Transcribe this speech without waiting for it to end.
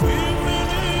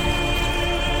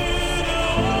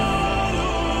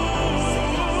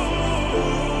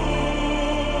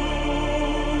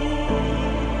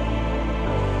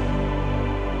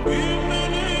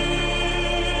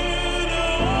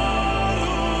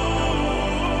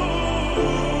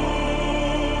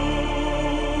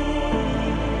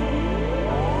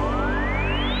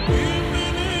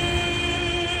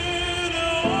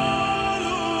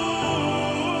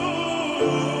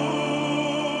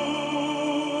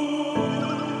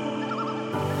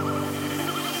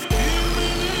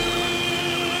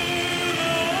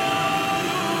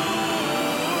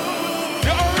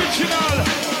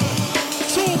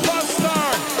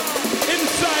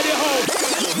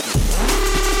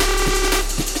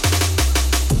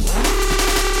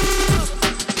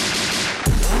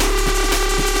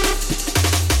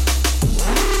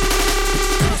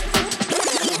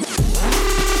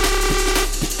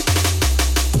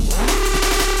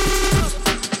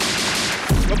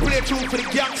a tune for the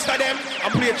gangster them, I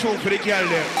play a tune for the girl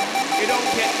them. It don't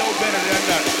get no better than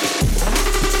that.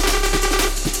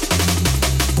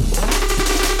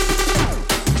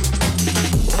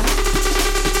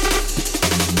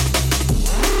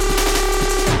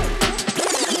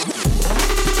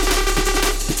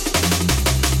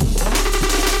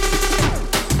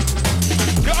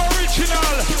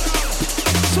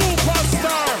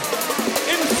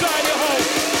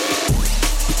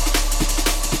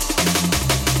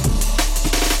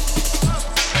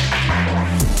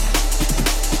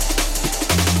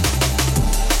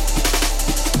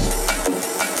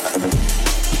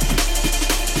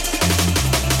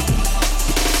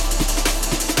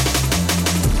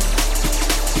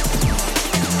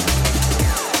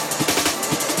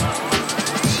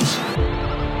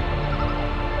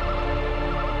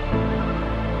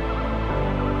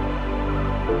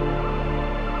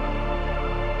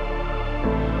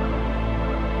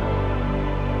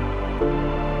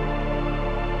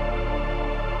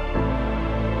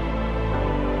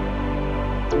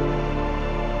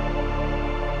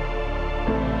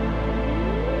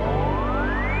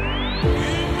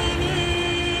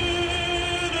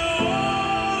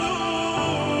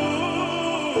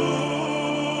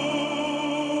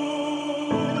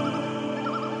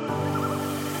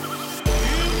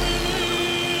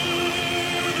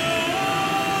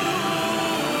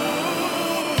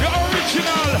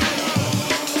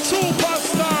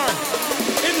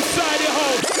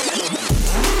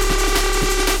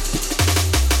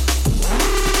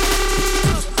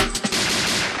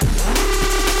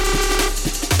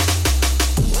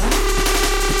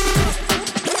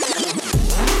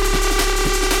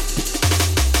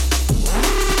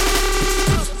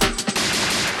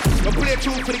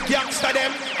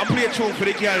 For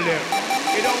the girl there.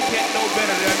 It don't get no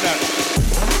better than that.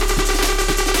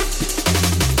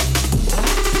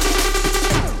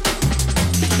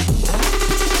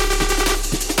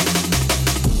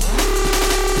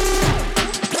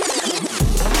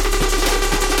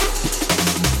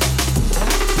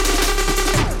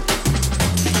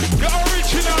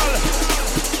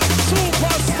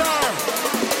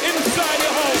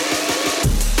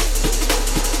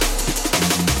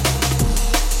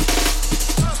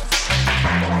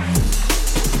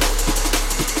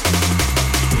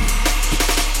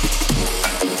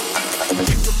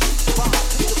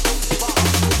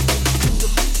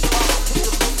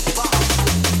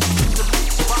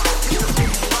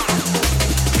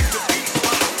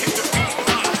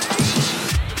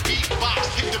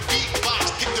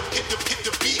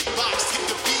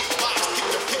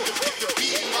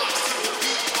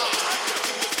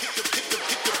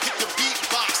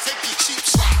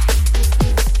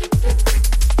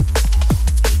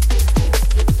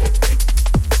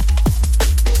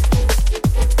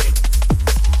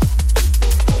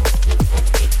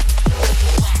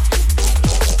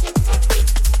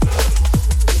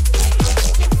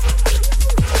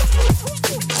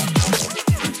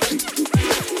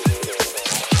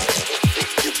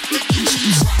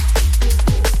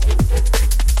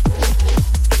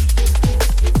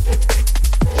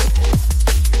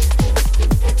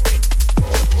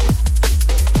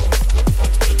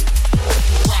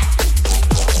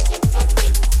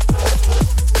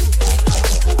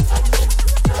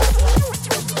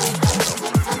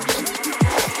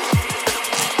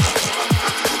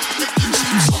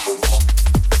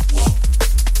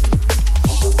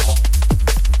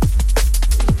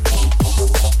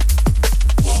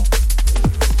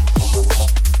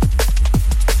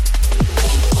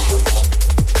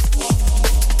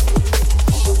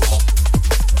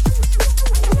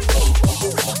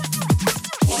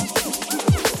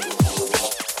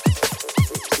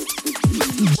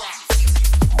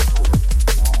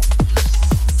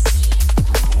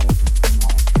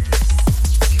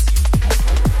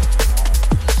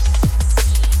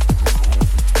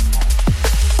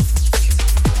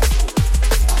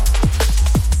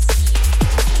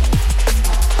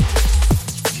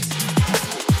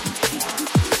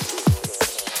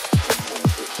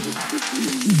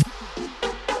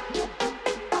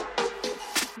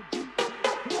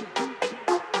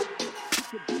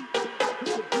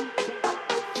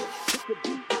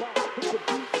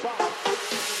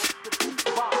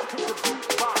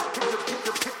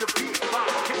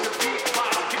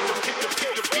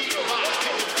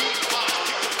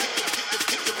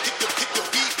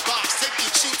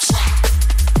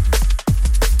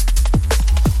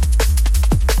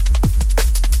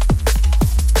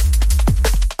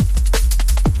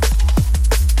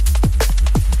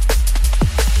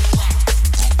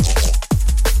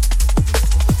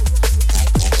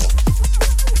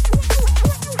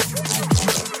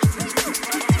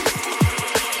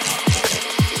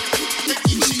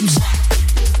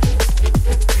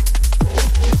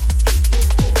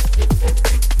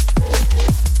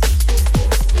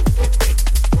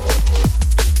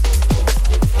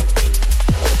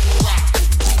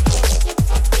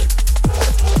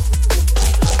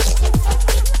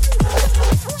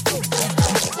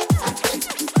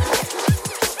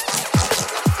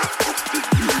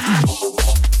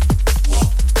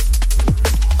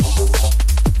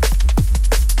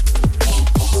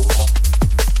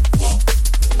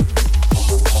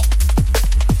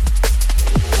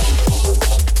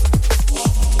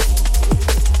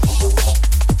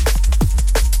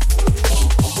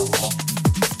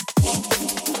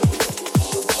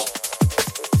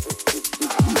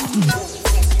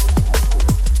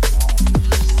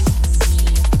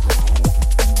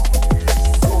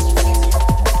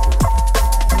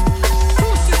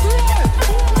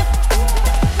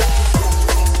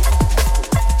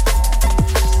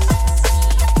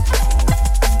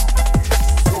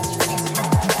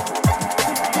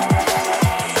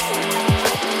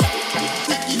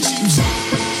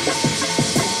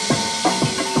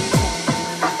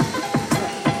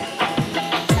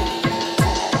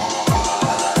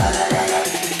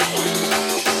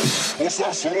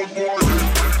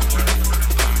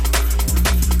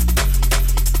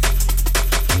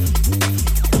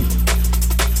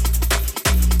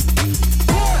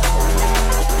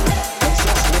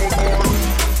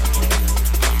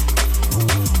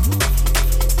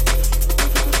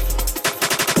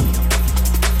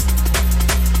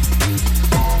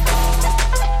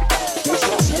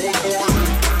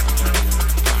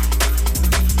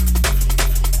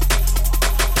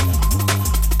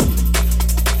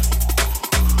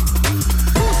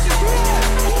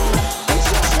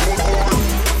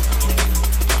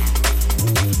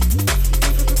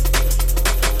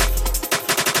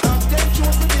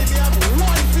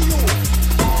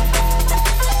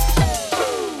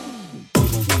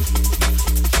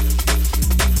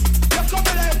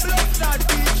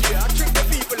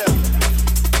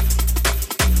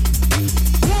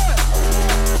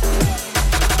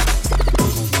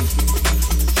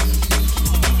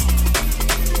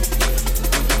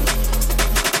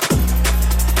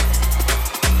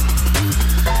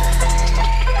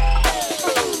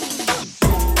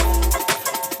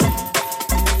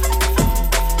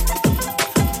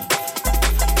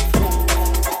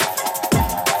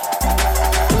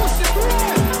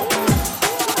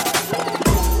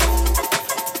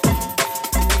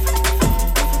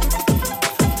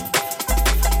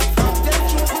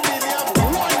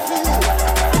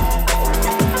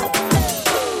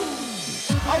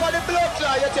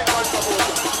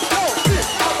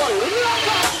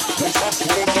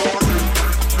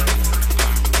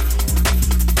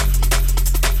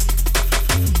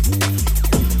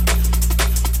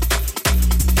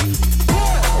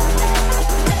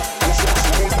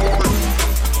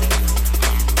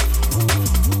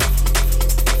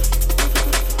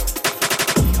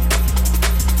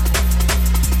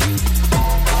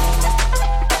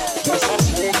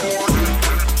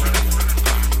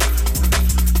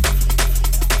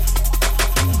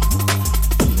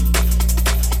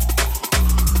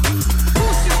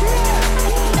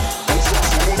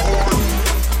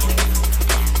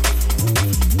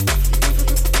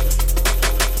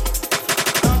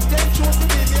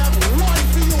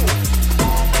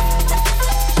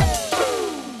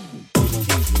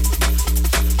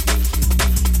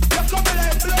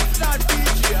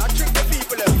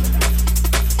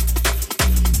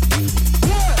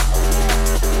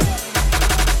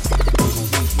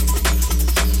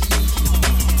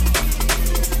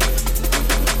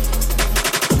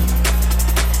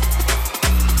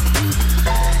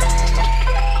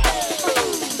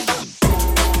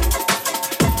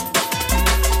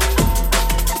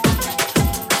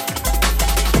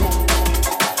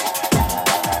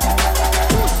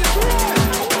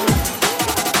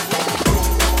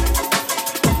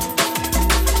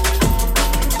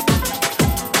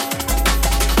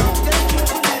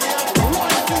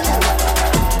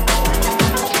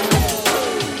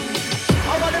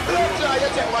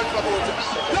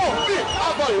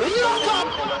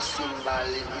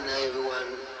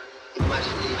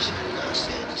 imagination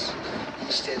nonsense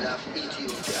instead of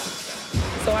Ethiopia.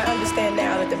 So I understand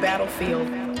now that the battlefield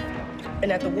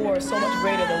and that the war is so much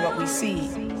greater than what we see,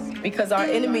 because our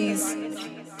enemies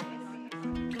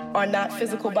are not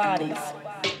physical bodies.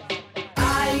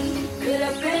 I could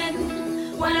have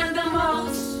been one of the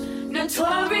most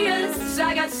notorious.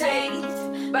 I got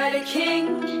saved by the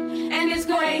King, and His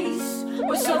grace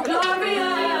was so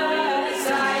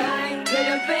glorious. I could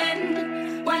have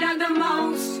been one of the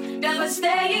most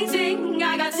devastating.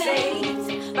 I got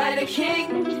saved by the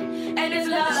King, and His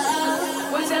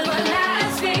love was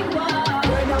everlasting.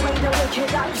 Burn away the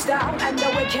wicked lifestyle and the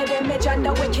wicked image and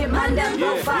the wicked man them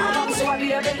profile. So I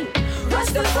baby,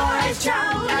 Rastafari's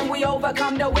child, and we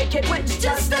overcome the wicked with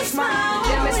just a smile.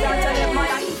 Let me start to live my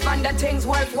life and the things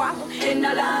worthwhile in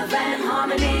the love and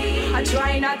harmony. I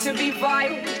try not to be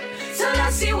vile, so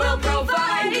Nanci will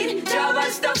provide. Jah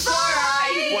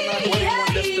Rastafari. I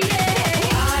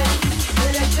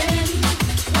could have been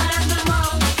one of the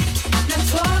most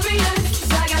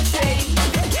notorious. I got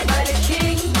saved by the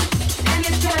King, and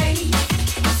His grace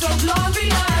was so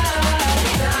glorious.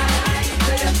 I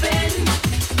could have been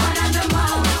one of the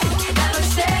most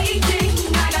devastating.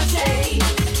 I got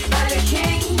saved by the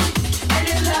King, and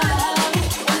His love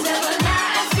was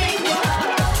everlasting. I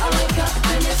wake up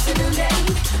and it's a new day.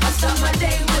 I start my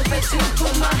day with Bateu,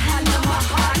 put my hand on my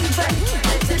heart and pray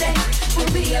that today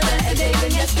will be a better day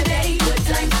than yesterday. Good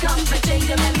times come, but change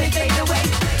them and they fade away.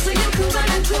 So you can run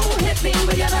and through, hit me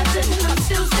with your button. I'm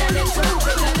still standing true, the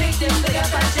victim for your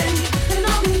passion. And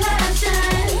all the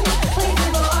passion,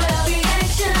 waiting for all of the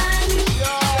action. And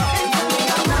tell me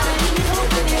I'm mine,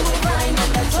 hoping it will find a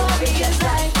notorious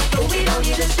life. But we don't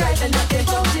need to strife, enough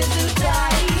devotion to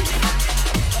die.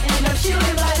 And enough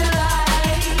shooting by the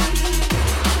light.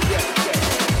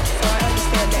 So I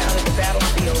understand now that the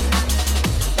battlefield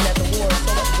and that the war is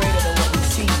so much greater than what we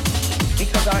see,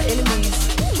 because our enemies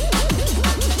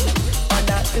are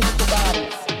not physical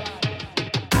bodies.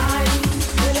 I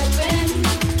could have been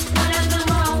one of the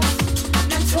most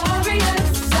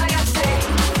notorious. I got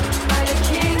saved by the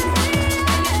King,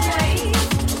 and His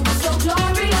grace was so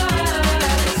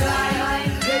glorious. I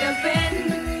could have been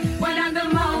one of the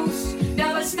most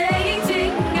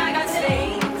devastating. I got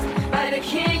saved by the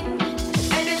King,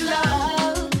 and His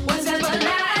love was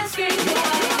everlasting.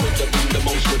 The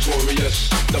most notorious,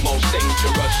 the most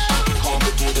dangerous. Calm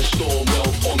before the storm,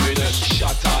 well ominous.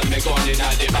 Shut all me gun in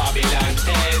at the Babylon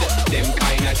head. Them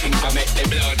kind of things I make the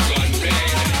blood run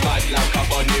red. Bad like a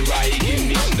bunny riding,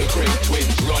 it's the great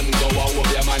twins. Run, go out of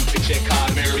your man, pitch check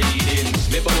all me readings.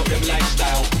 Me burn up them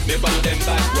lifestyle, me burn up them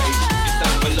bad ways. It's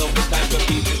time for love, it's time for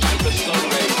peace, it's time for sun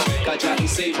rays. Kaja, he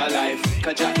saved my life.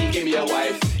 Kaja, he give me a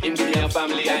wife. Him give me a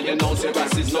family and you know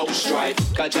Zeras is no strife.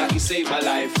 Kaja, he saved my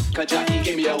life. Kaja, he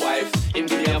give me a wife. Him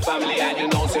give me a family and you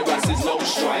know Zeras is no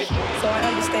strife. So I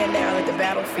understand now that the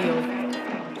battlefield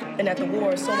and that the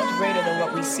war is so much greater than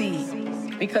what we see,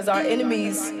 because our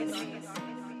enemies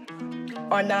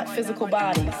are not physical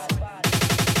bodies.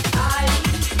 I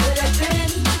could have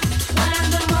been one of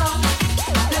the most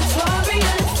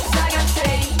notorious. I got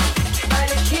saved by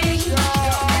the King,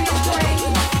 and His grace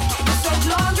was so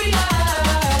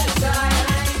glorious. I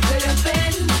could have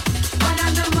been one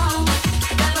of the most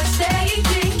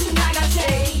devastating. I got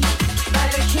saved by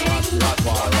the King, and His love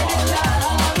was everlasting.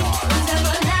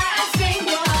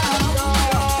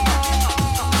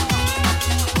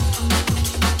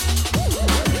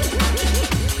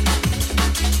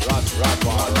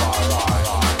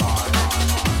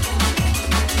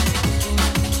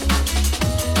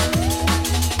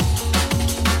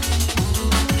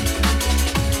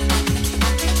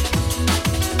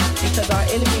 Because our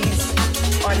enemies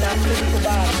are not physical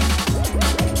bodies.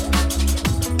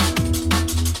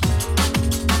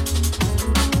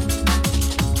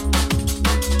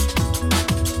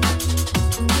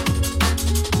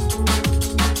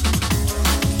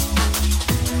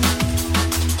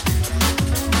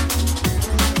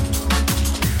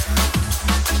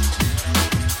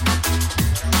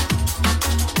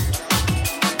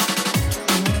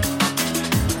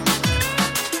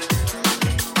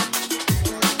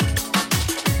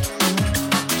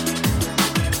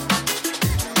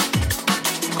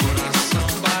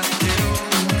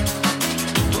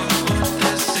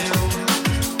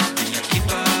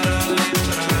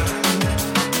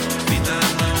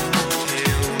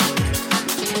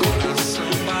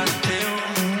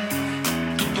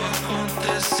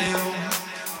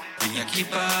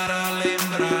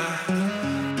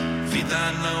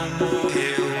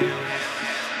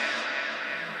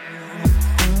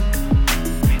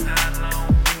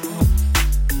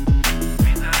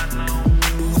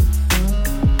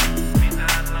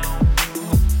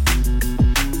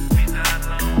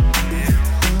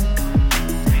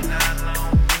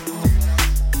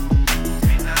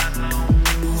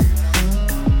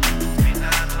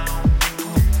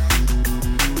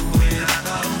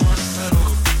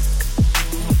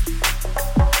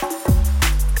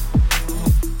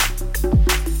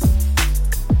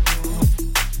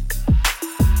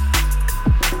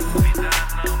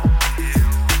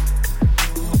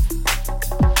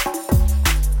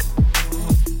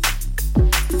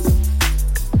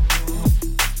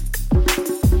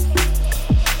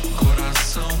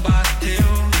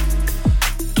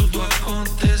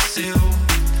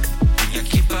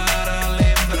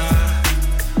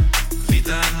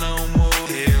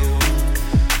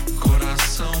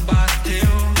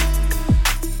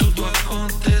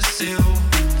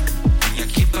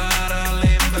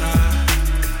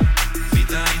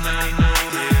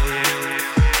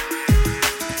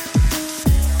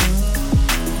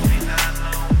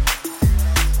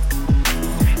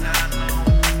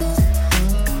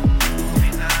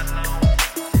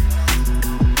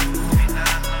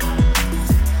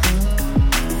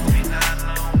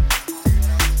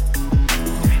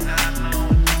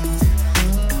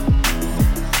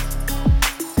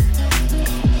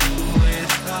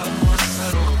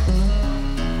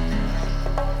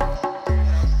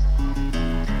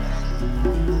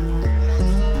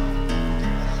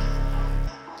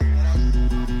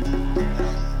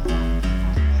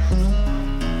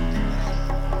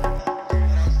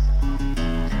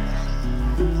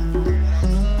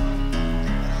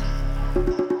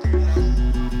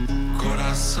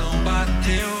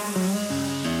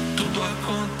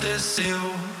 aconteceu.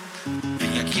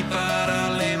 Vim aqui para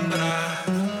lembrar.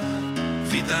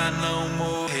 Vida não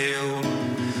morreu.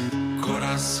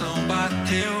 Coração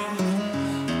bateu.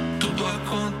 Tudo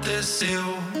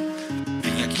aconteceu.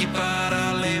 Vim aqui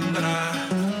para lembrar.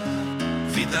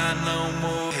 Vida não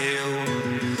morreu.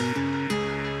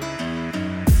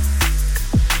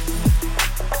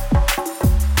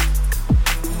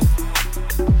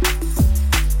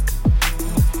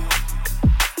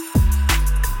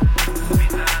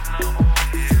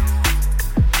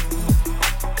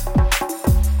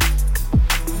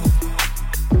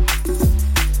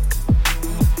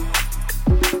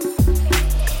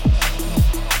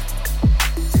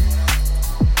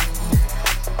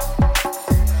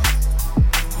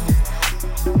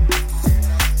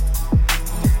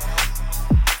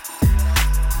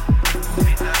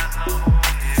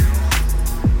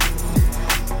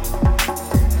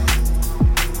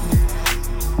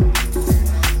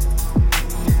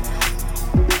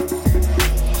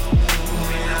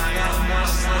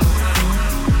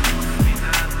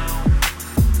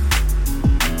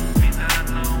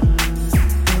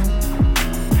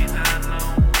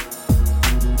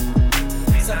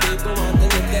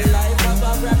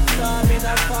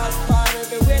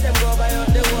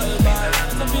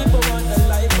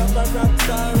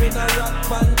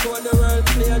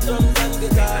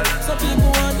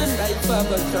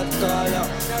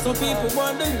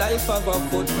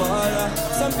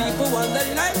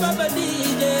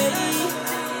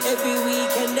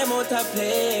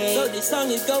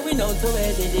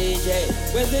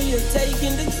 Whether you're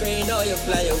taking the train or you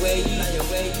fly away,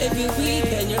 every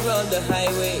weekend you're on the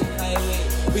highway.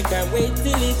 We can't wait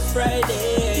till it's Friday.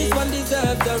 This one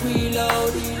deserves a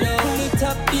reload. Pull it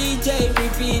up, DJ,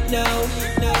 repeat now.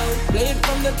 Play it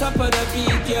from the top of the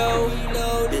beat, yo.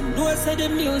 The know say the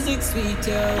music sweet,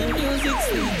 yo. The music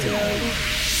sweet, yo.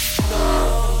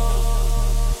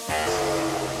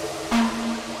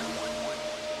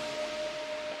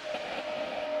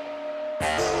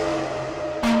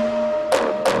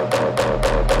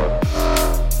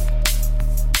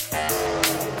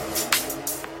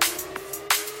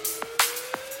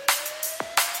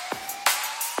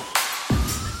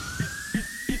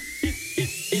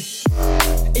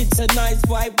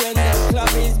 Vibe when the club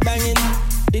is banging.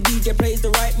 The DJ plays the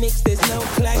right mix, there's no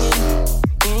clanging.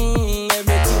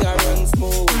 Everything I run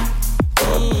smooth.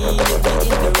 You'll be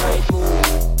in the right mood.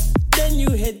 Then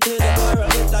you head to the bar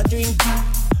and get a drink.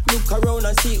 Look around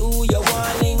and see who you're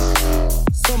wanting.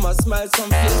 Some are smile, some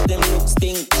face, them look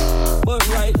stink. But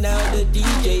right now the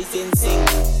DJ's in sync.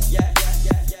 Yeah.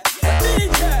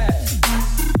 DJ,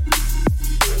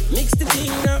 mix the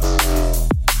thing now.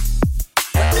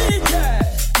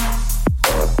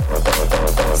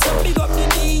 So big up the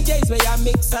DJs where you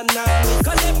mix and now.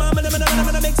 Cause them mama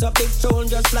mix a big tune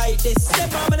just like this. Them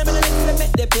mama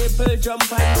make the people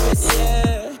jump and twist.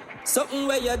 Yeah, something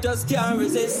where you just can't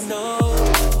resist, no.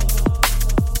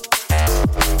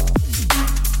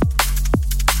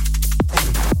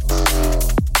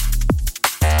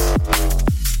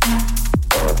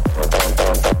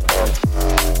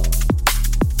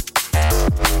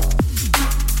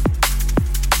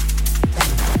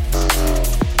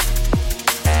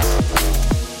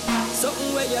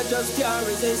 Just can't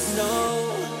resist, no.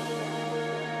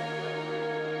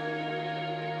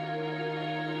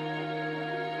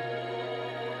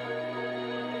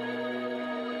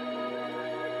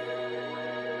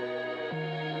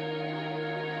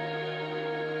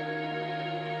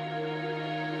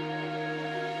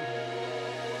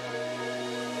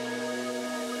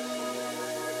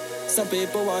 Some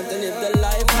people want to live the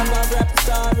life of a rap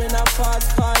star in a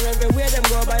fast car. Everywhere them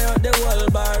go by out the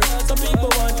world bar. Some people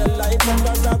want the life of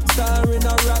a rock star in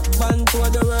a rock band. Tour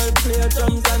the world, play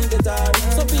drums and guitar.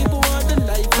 Some people want the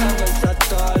life of a shot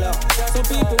caller. Some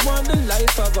people want the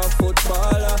life of a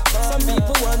footballer. Some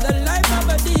people want the life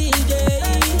of a DJ.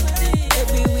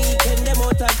 Every weekend them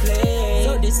out to play.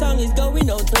 So this song is going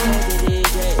out to every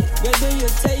DJ. Whether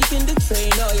you're taking the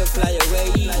train or you fly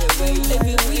away.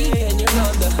 Every weekend you're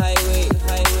on the highway.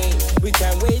 We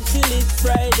can't wait till it's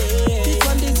Friday. This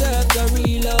one deserves a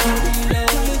reload.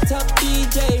 Pull it up,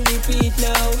 DJ, repeat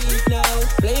now.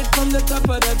 Play it from the top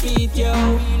of the beat, yo.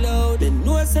 The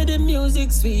know say the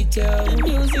music sweet, yo. The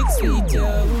music sweet,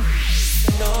 yo.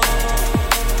 No.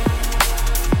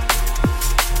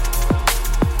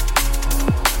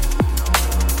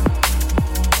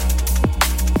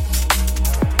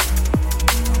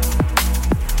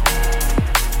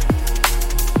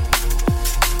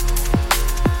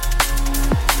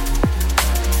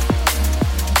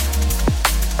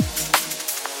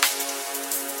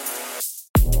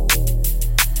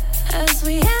 As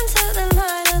we enter the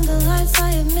night and the lights,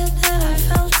 I admit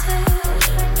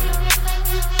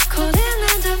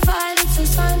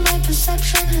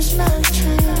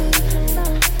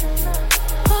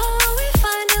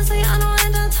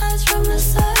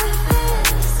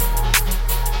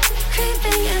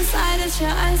your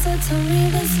eyes that tell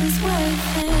me this is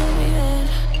worth it.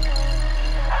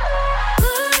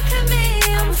 Look at me,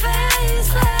 I'm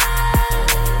faceless.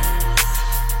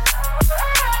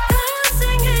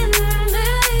 Dancing in the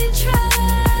matrix.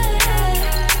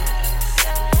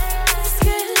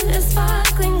 Skin is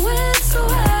sparkling with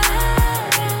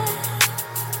sweat.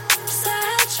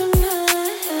 Such a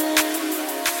man.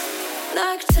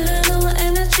 Nocturnal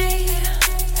energy.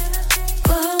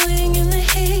 Glowing in the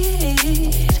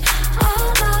heat. All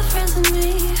my friends and me.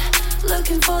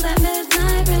 Looking for that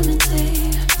midnight remedy.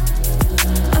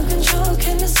 Uncontrolled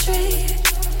chemistry.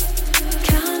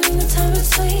 Counting the time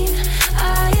between. I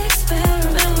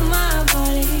experiment with my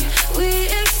body. We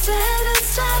extend and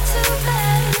start to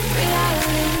bend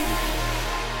reality.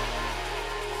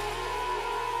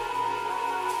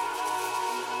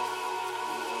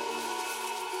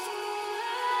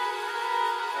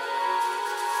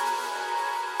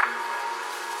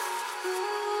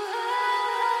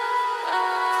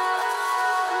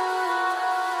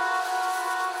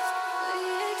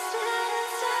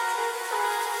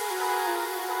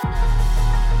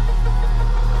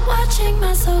 Watching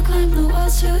my soul climb the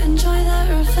walls to enjoy that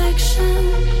reflection.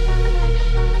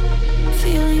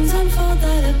 Feelings unfold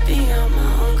that are beyond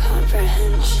my own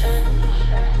comprehension.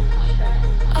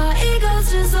 Our egos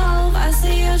dissolve, I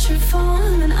see your true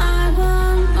form and I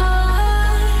want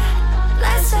more.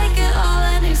 Let's take it all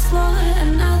and explore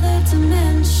another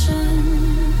dimension.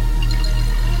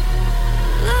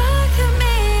 Look at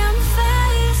me, I'm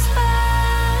faceless.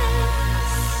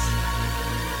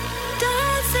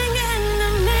 Dancing in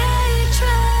the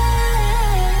matrix.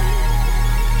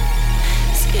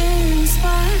 Skin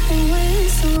sparkling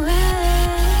with sweat.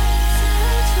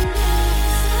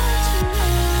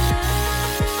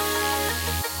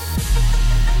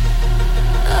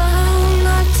 Oh,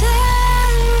 nocturnal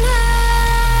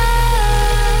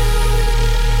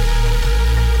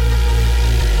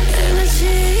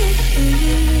energy.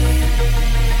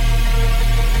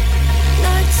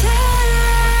 Nocturnal.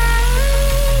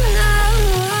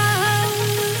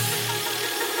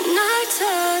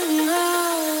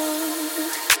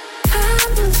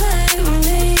 Come and play with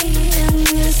me in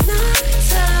this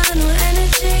nocturnal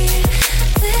energy.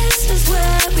 This is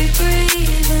where we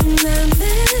breathe in the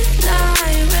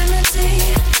midnight remedy.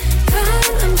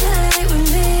 Come and play with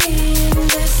me in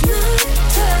this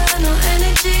nocturnal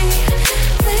energy.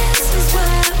 This is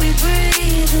where we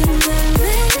breathe in the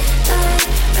midnight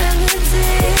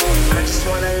remedy. I just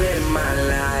wanna live my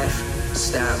life.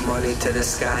 Stop money to the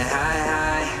sky high,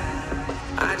 high.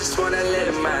 I just wanna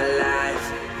live my life.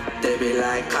 They be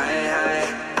like, hi, hi.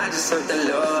 I just hope the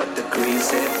Lord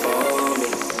decrees it for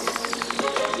me.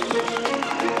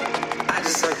 I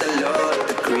just hope the Lord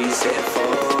decrees it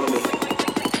for me.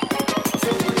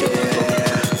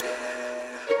 Yeah.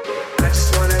 I just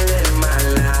wanna live my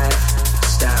life.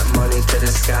 Stop money to the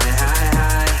sky high,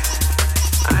 high.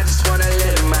 I just wanna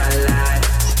live my life.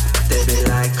 They be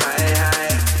like, hi, hi.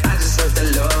 I just hope the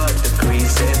Lord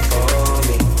decrees it for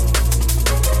me.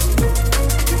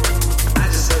 I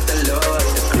just hope the Lord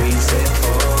decrees it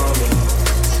for me.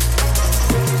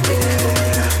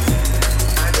 Yeah.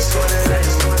 I just wanna live. I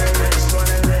just wanna live. I just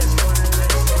wanna live.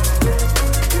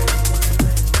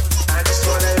 I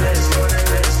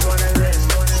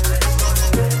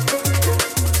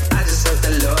just hope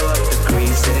the Lord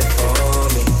decrees it for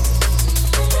me.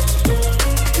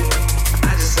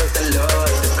 I just hope the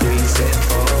Lord decrees it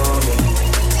for me.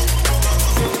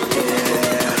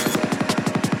 Yeah.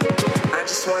 I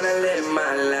just wanna live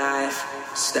my life.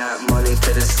 Stop money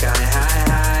to the sky high,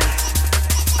 high.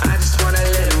 I just wanna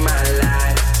live my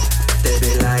life. They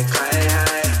be like, hi,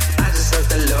 hi. I just hope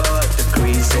the Lord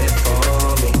decrees it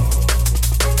for me.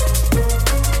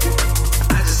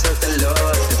 I just hope the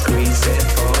Lord decrees it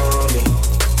for me.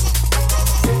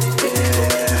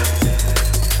 Yeah.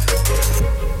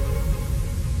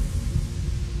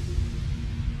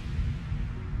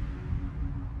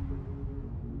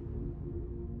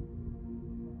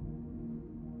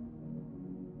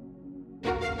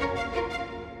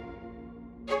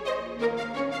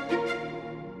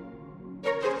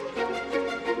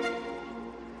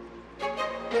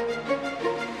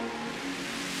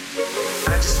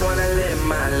 I just wanna live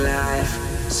my life.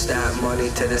 Stop money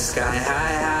to the sky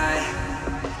high, high.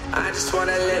 I just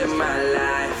wanna live my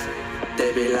life.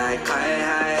 They be like, hi,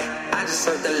 hi. I just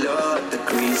hope the Lord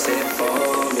decrees it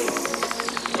for me.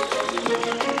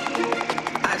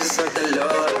 I just hope the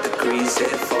Lord decrees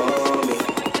it for me.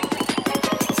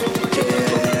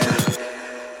 Yeah.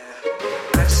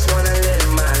 I just wanna live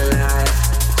my life.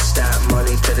 Stop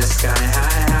money to the sky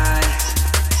high, high.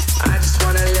 I just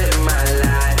wanna live my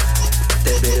life.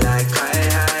 They be like, hi,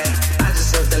 hi. I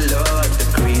just hope the Lord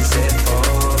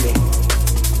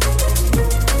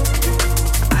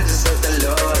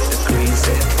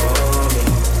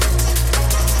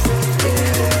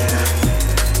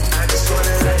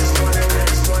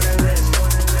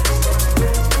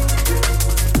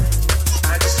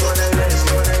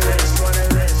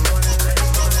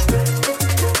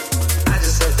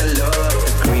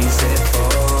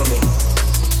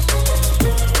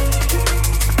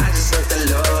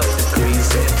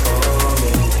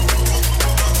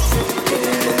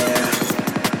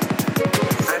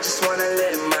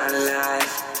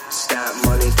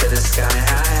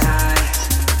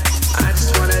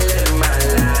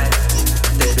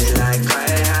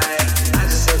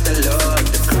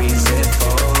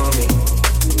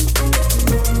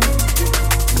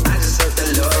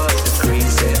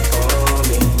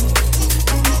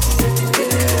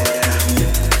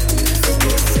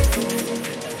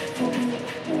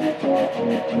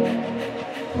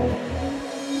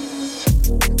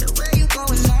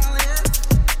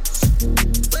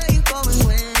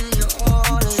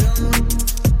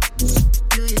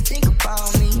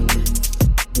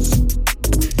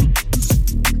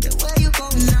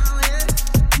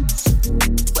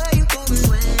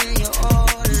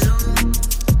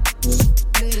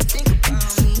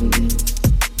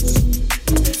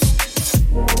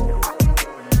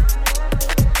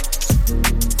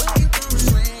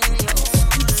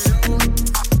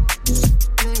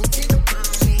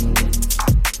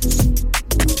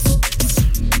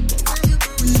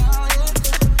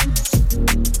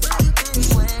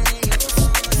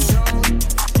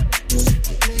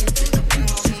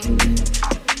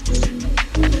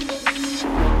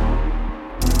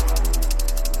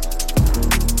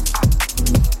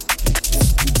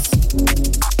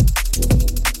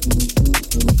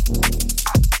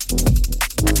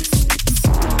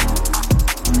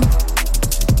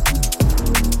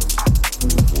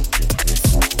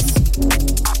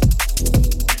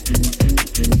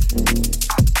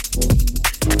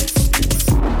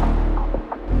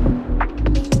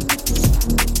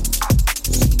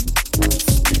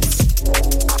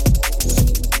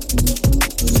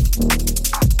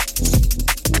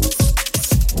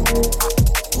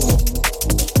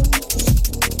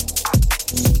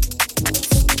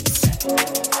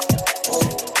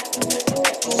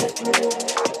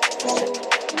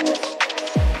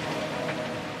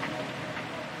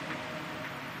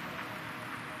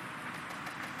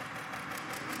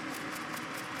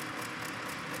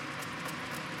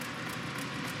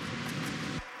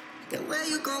Where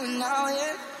you going now,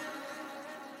 yeah?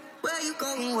 Where you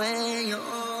going when you're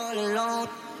all alone?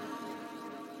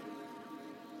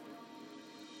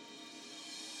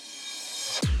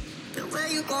 Where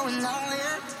you going now,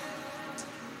 yeah?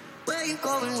 Where you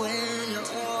going when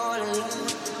you're all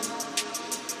alone?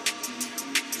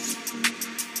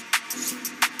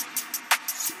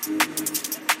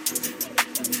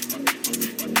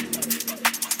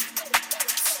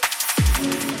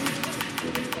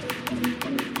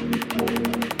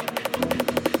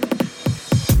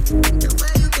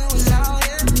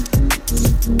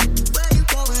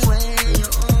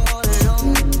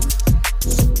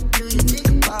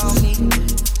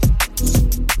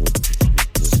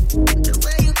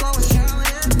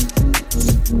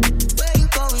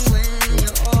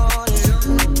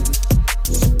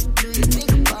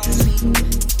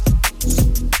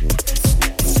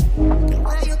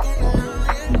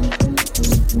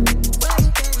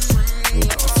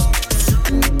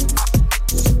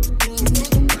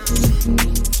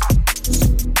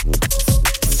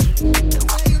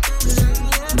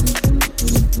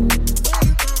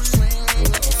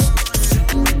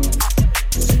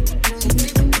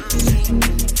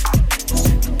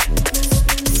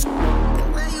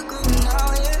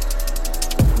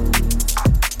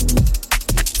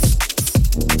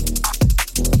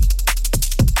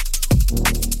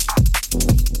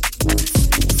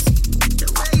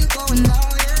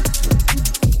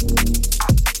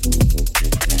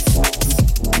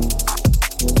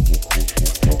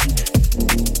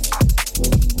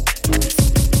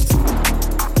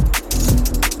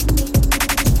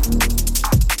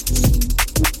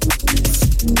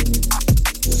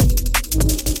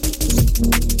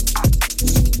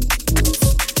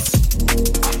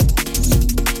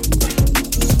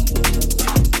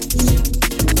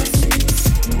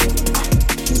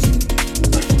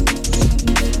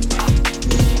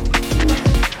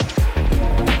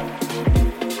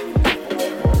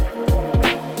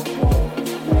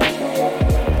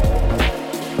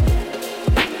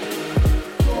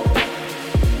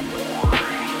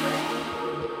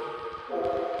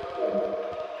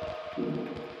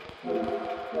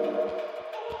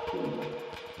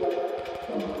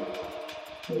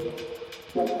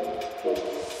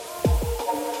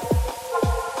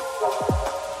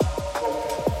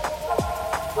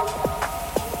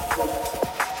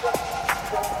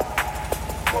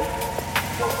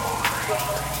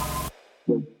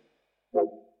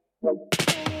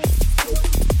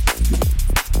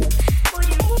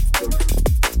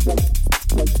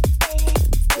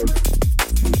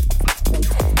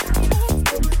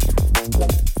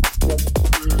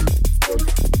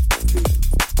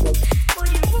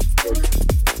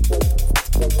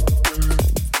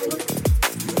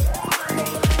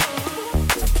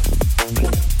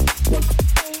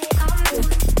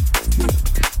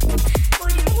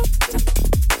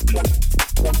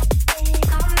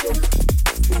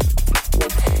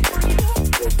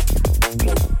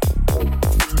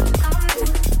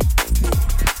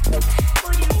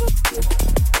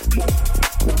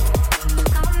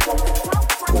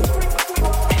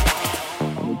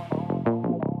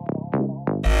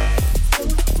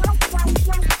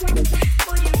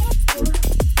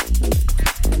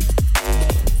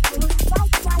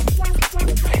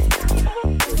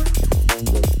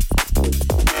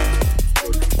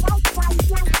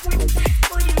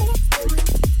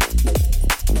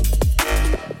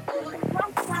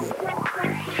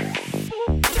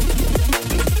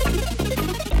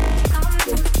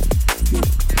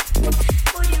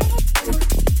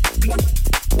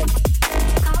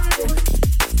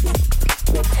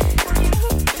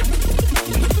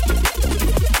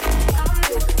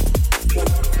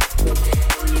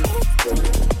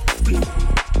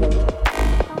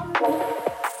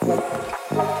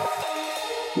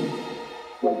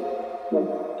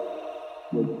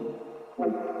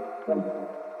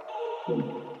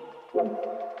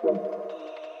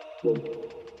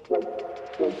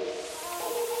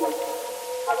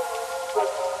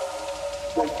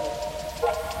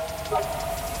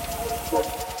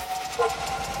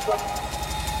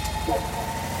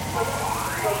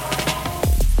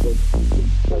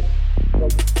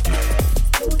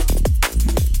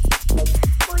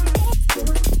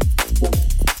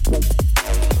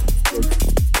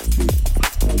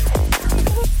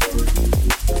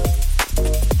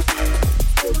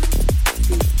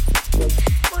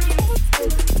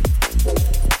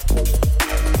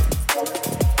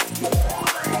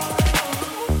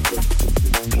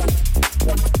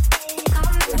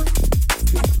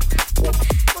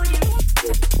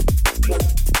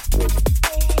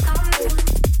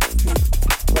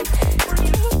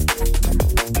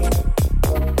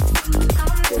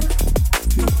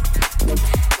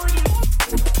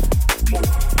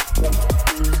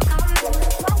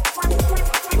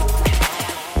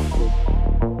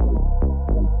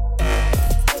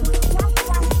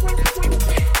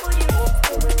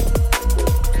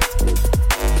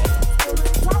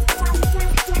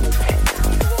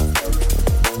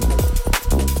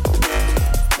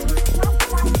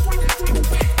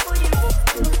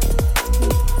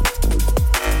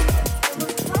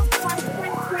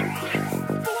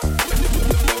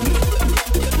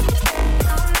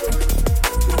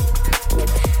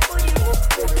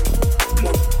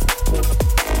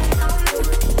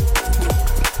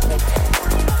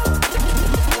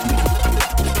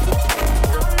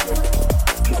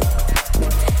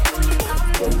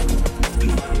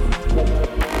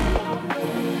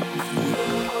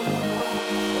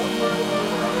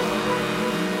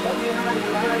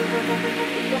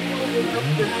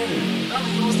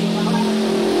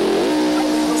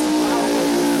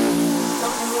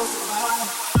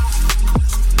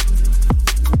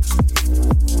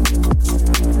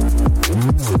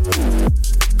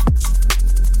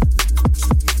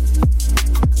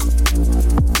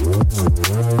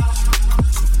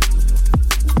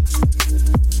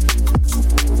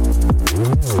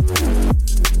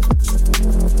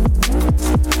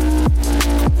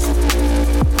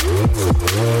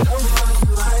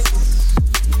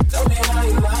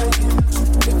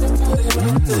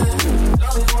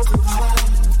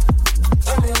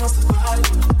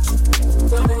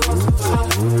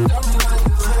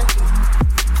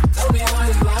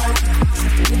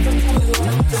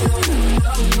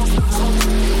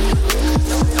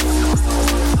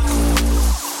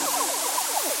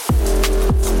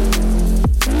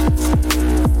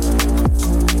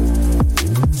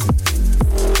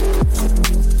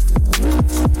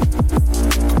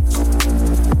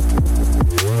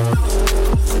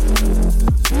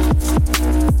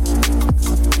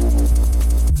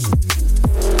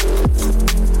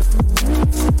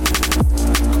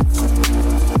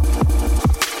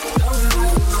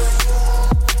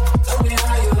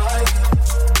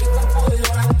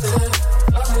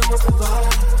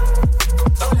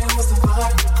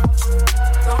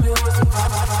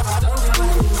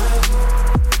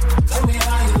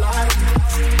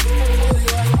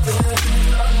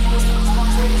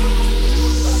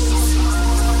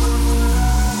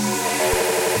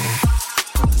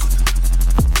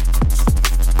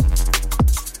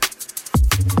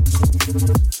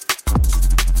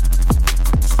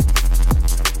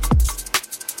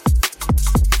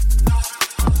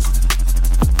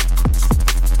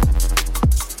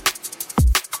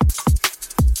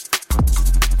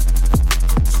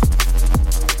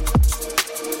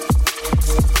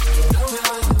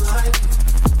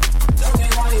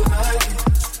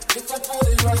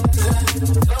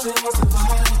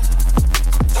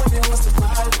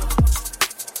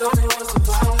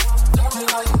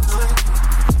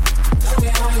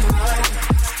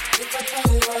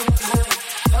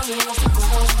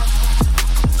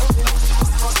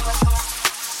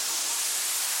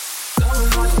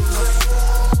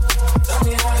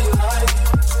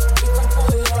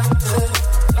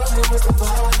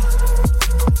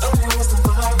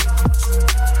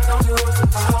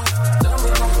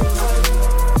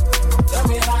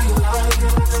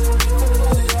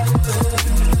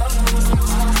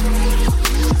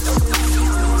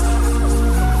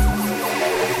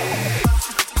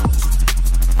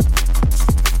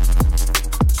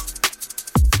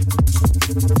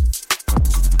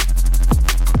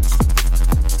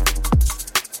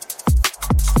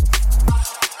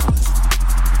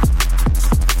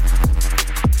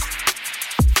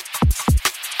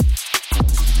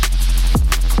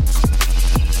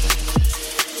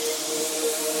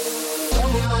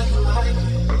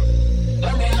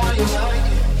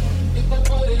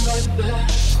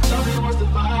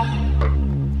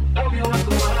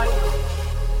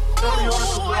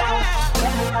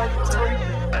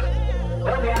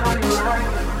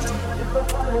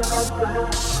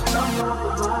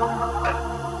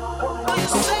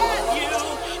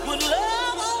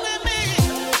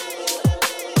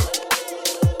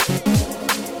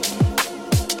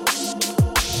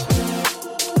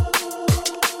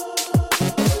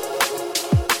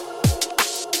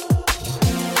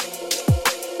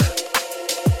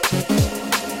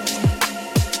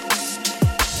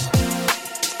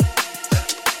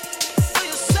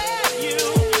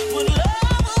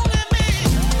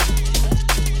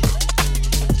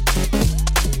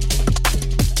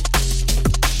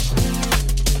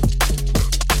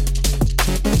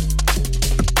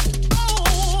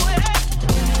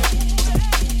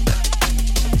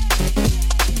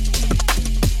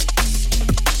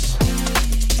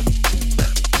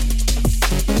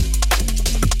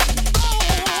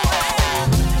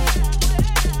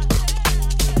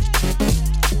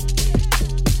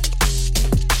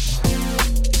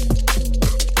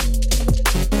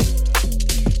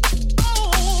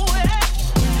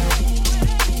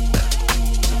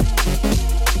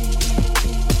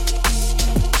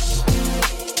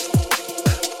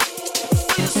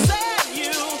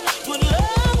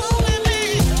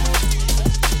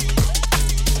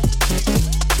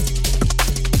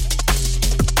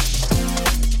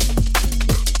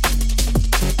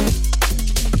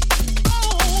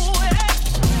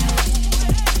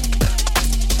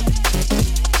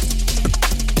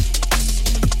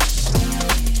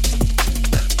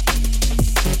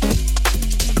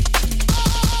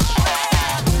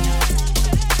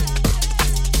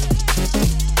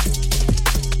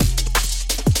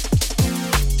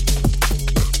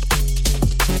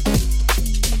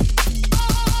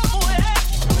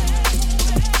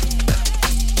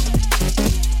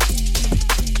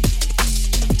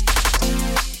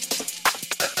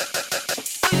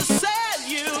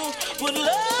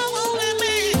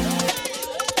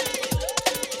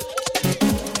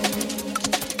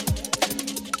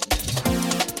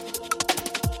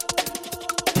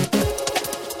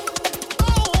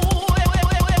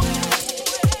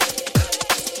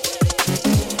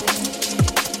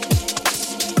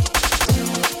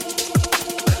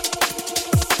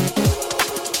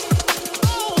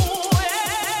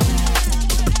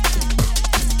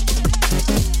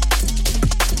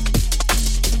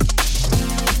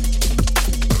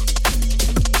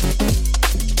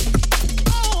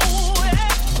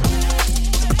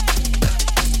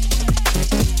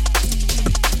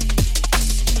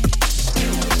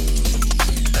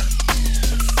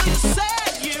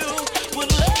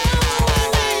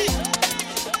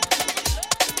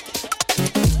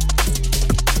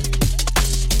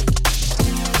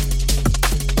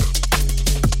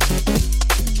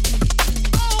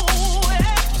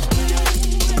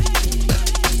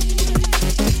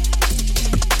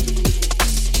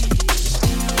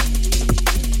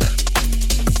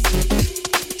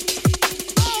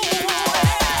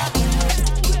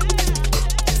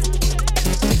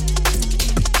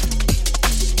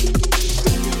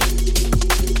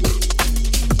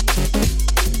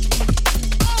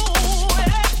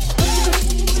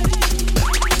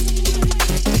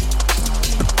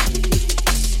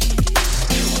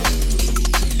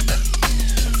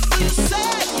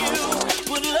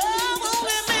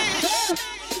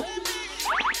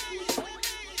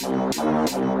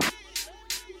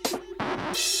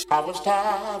 I was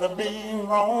tired of being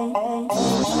wrong.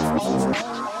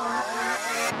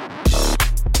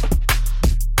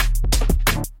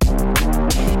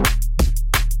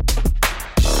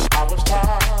 I was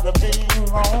tired of being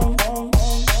wrong.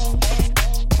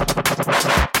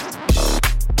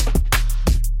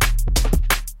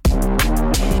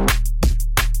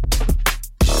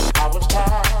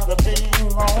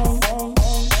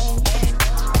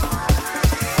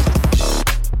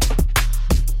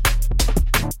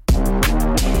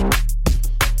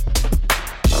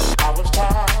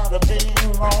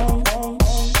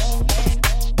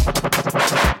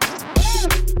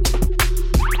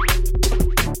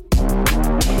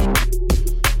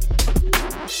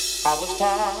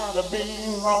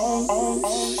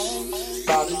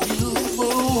 How do you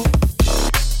move?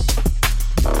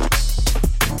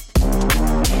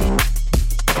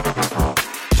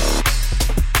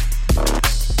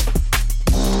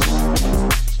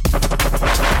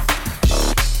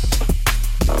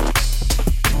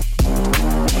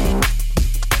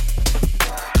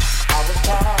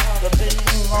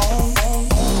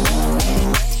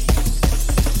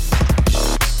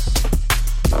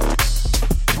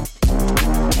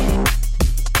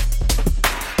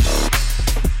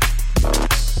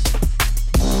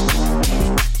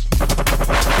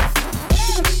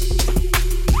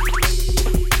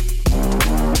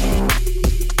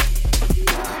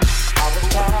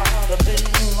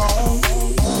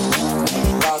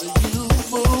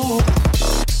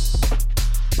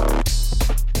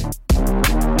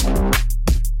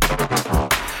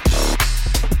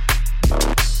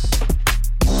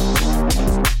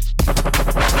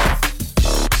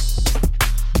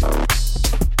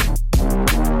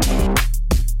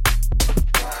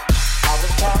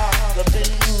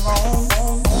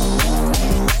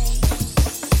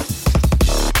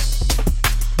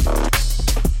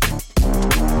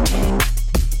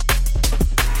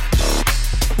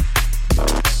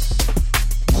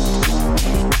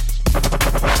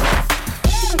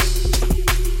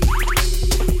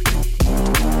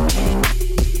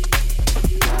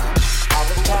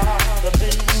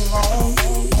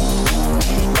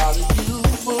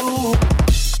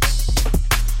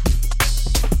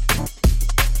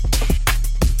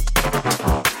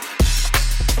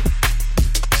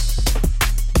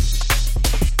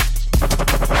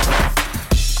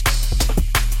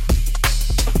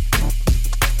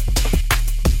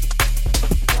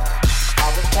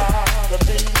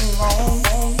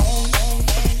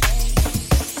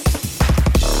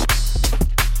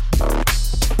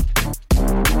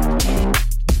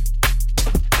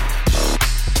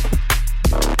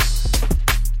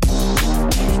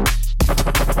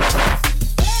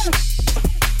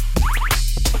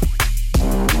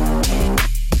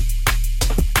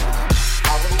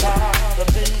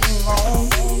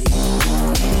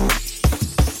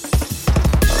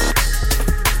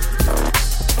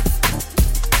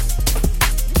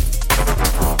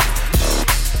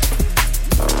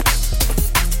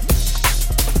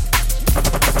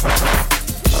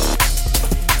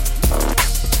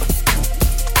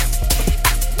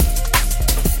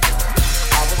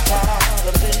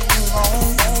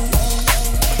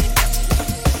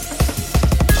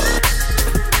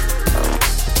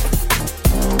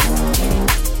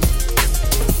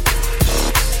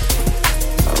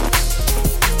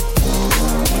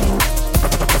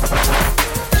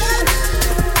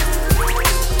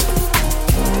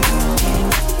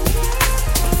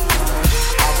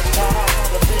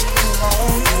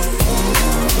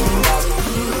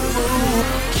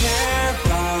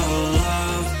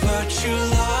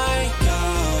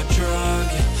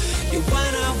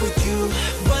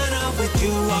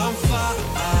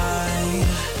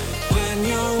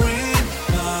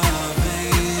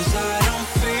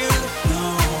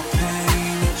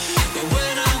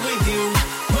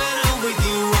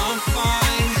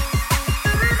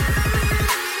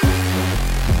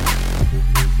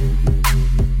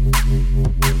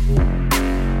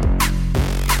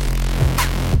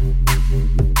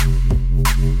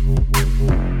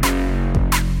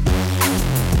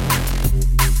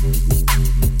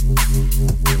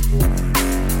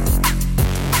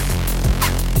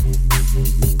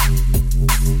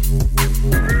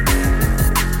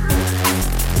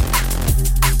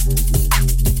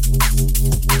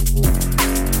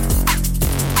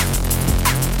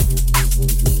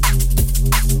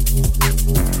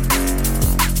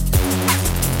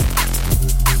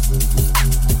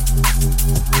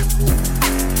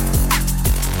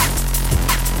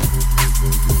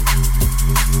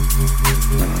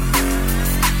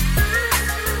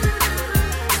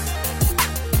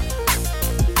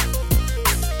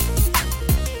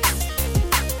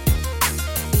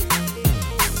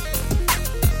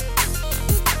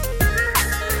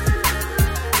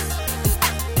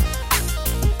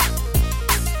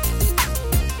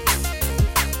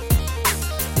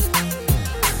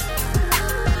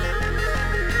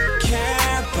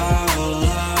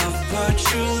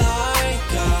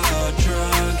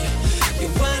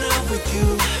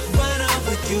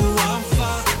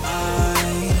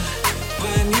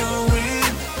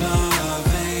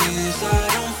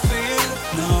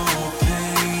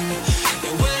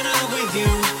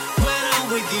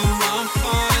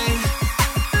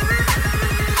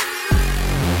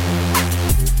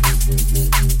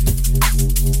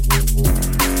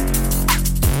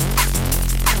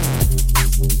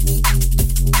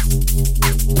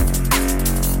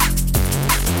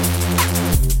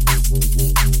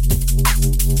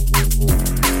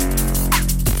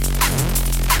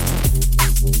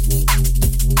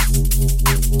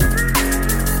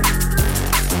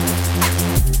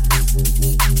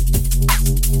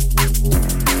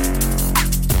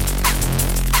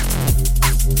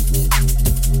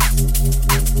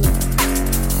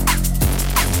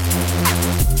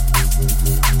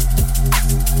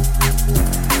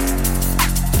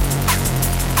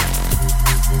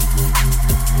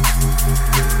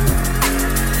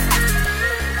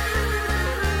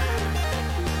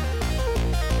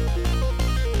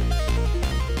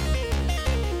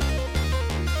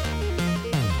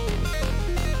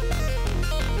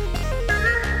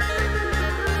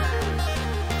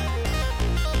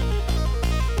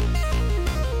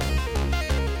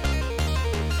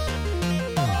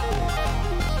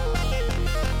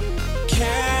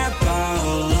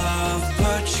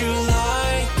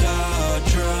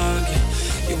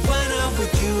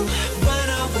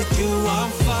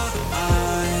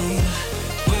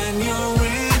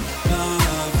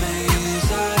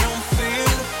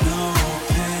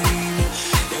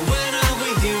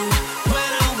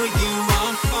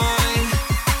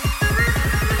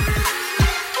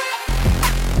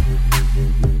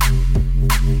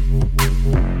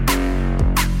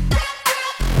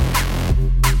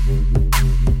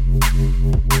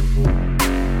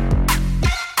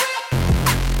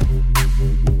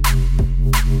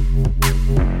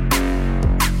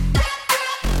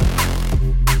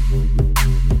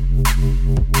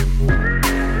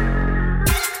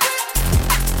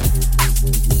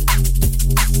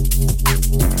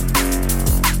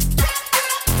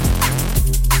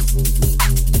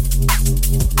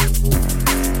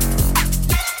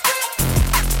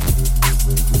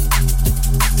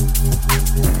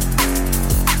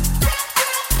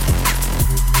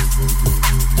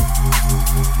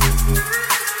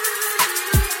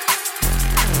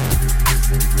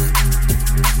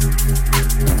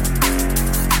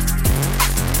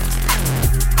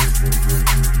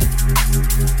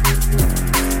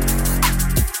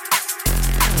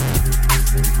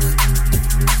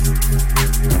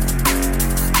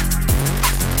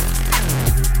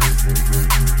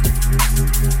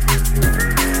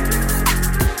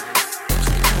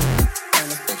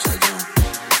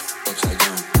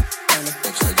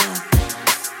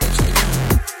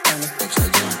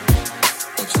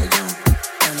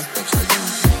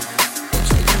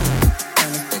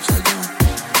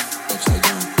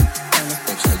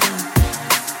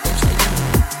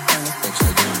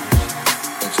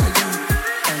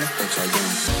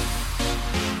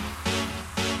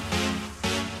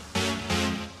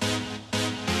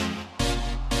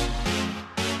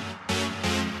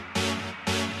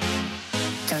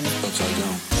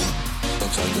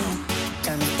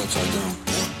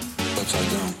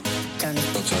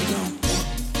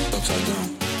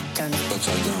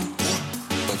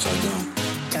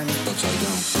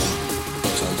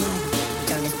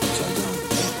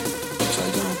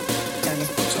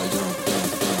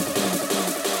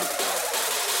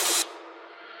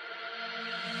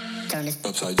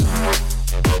 Upside down.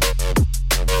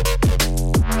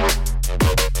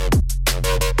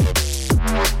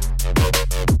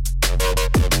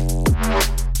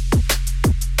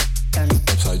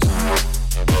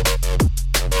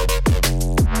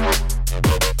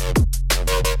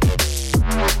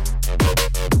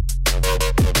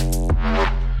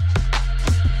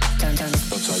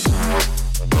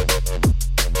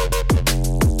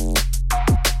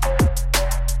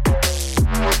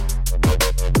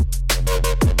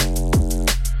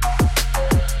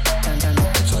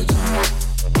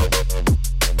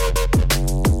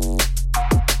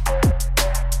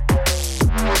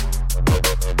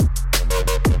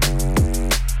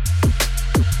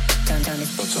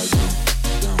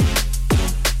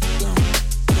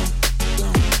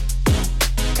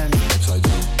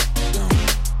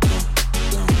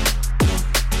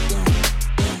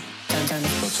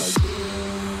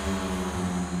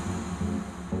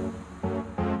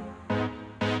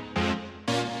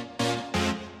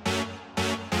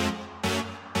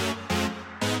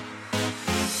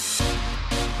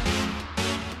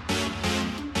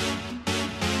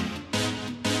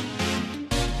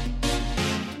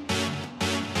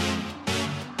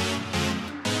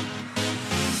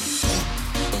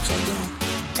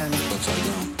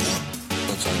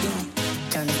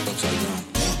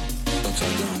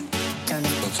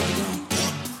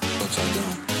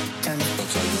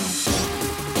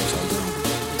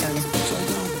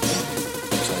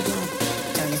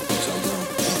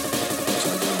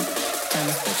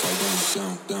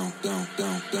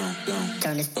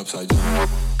 Upside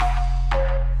down.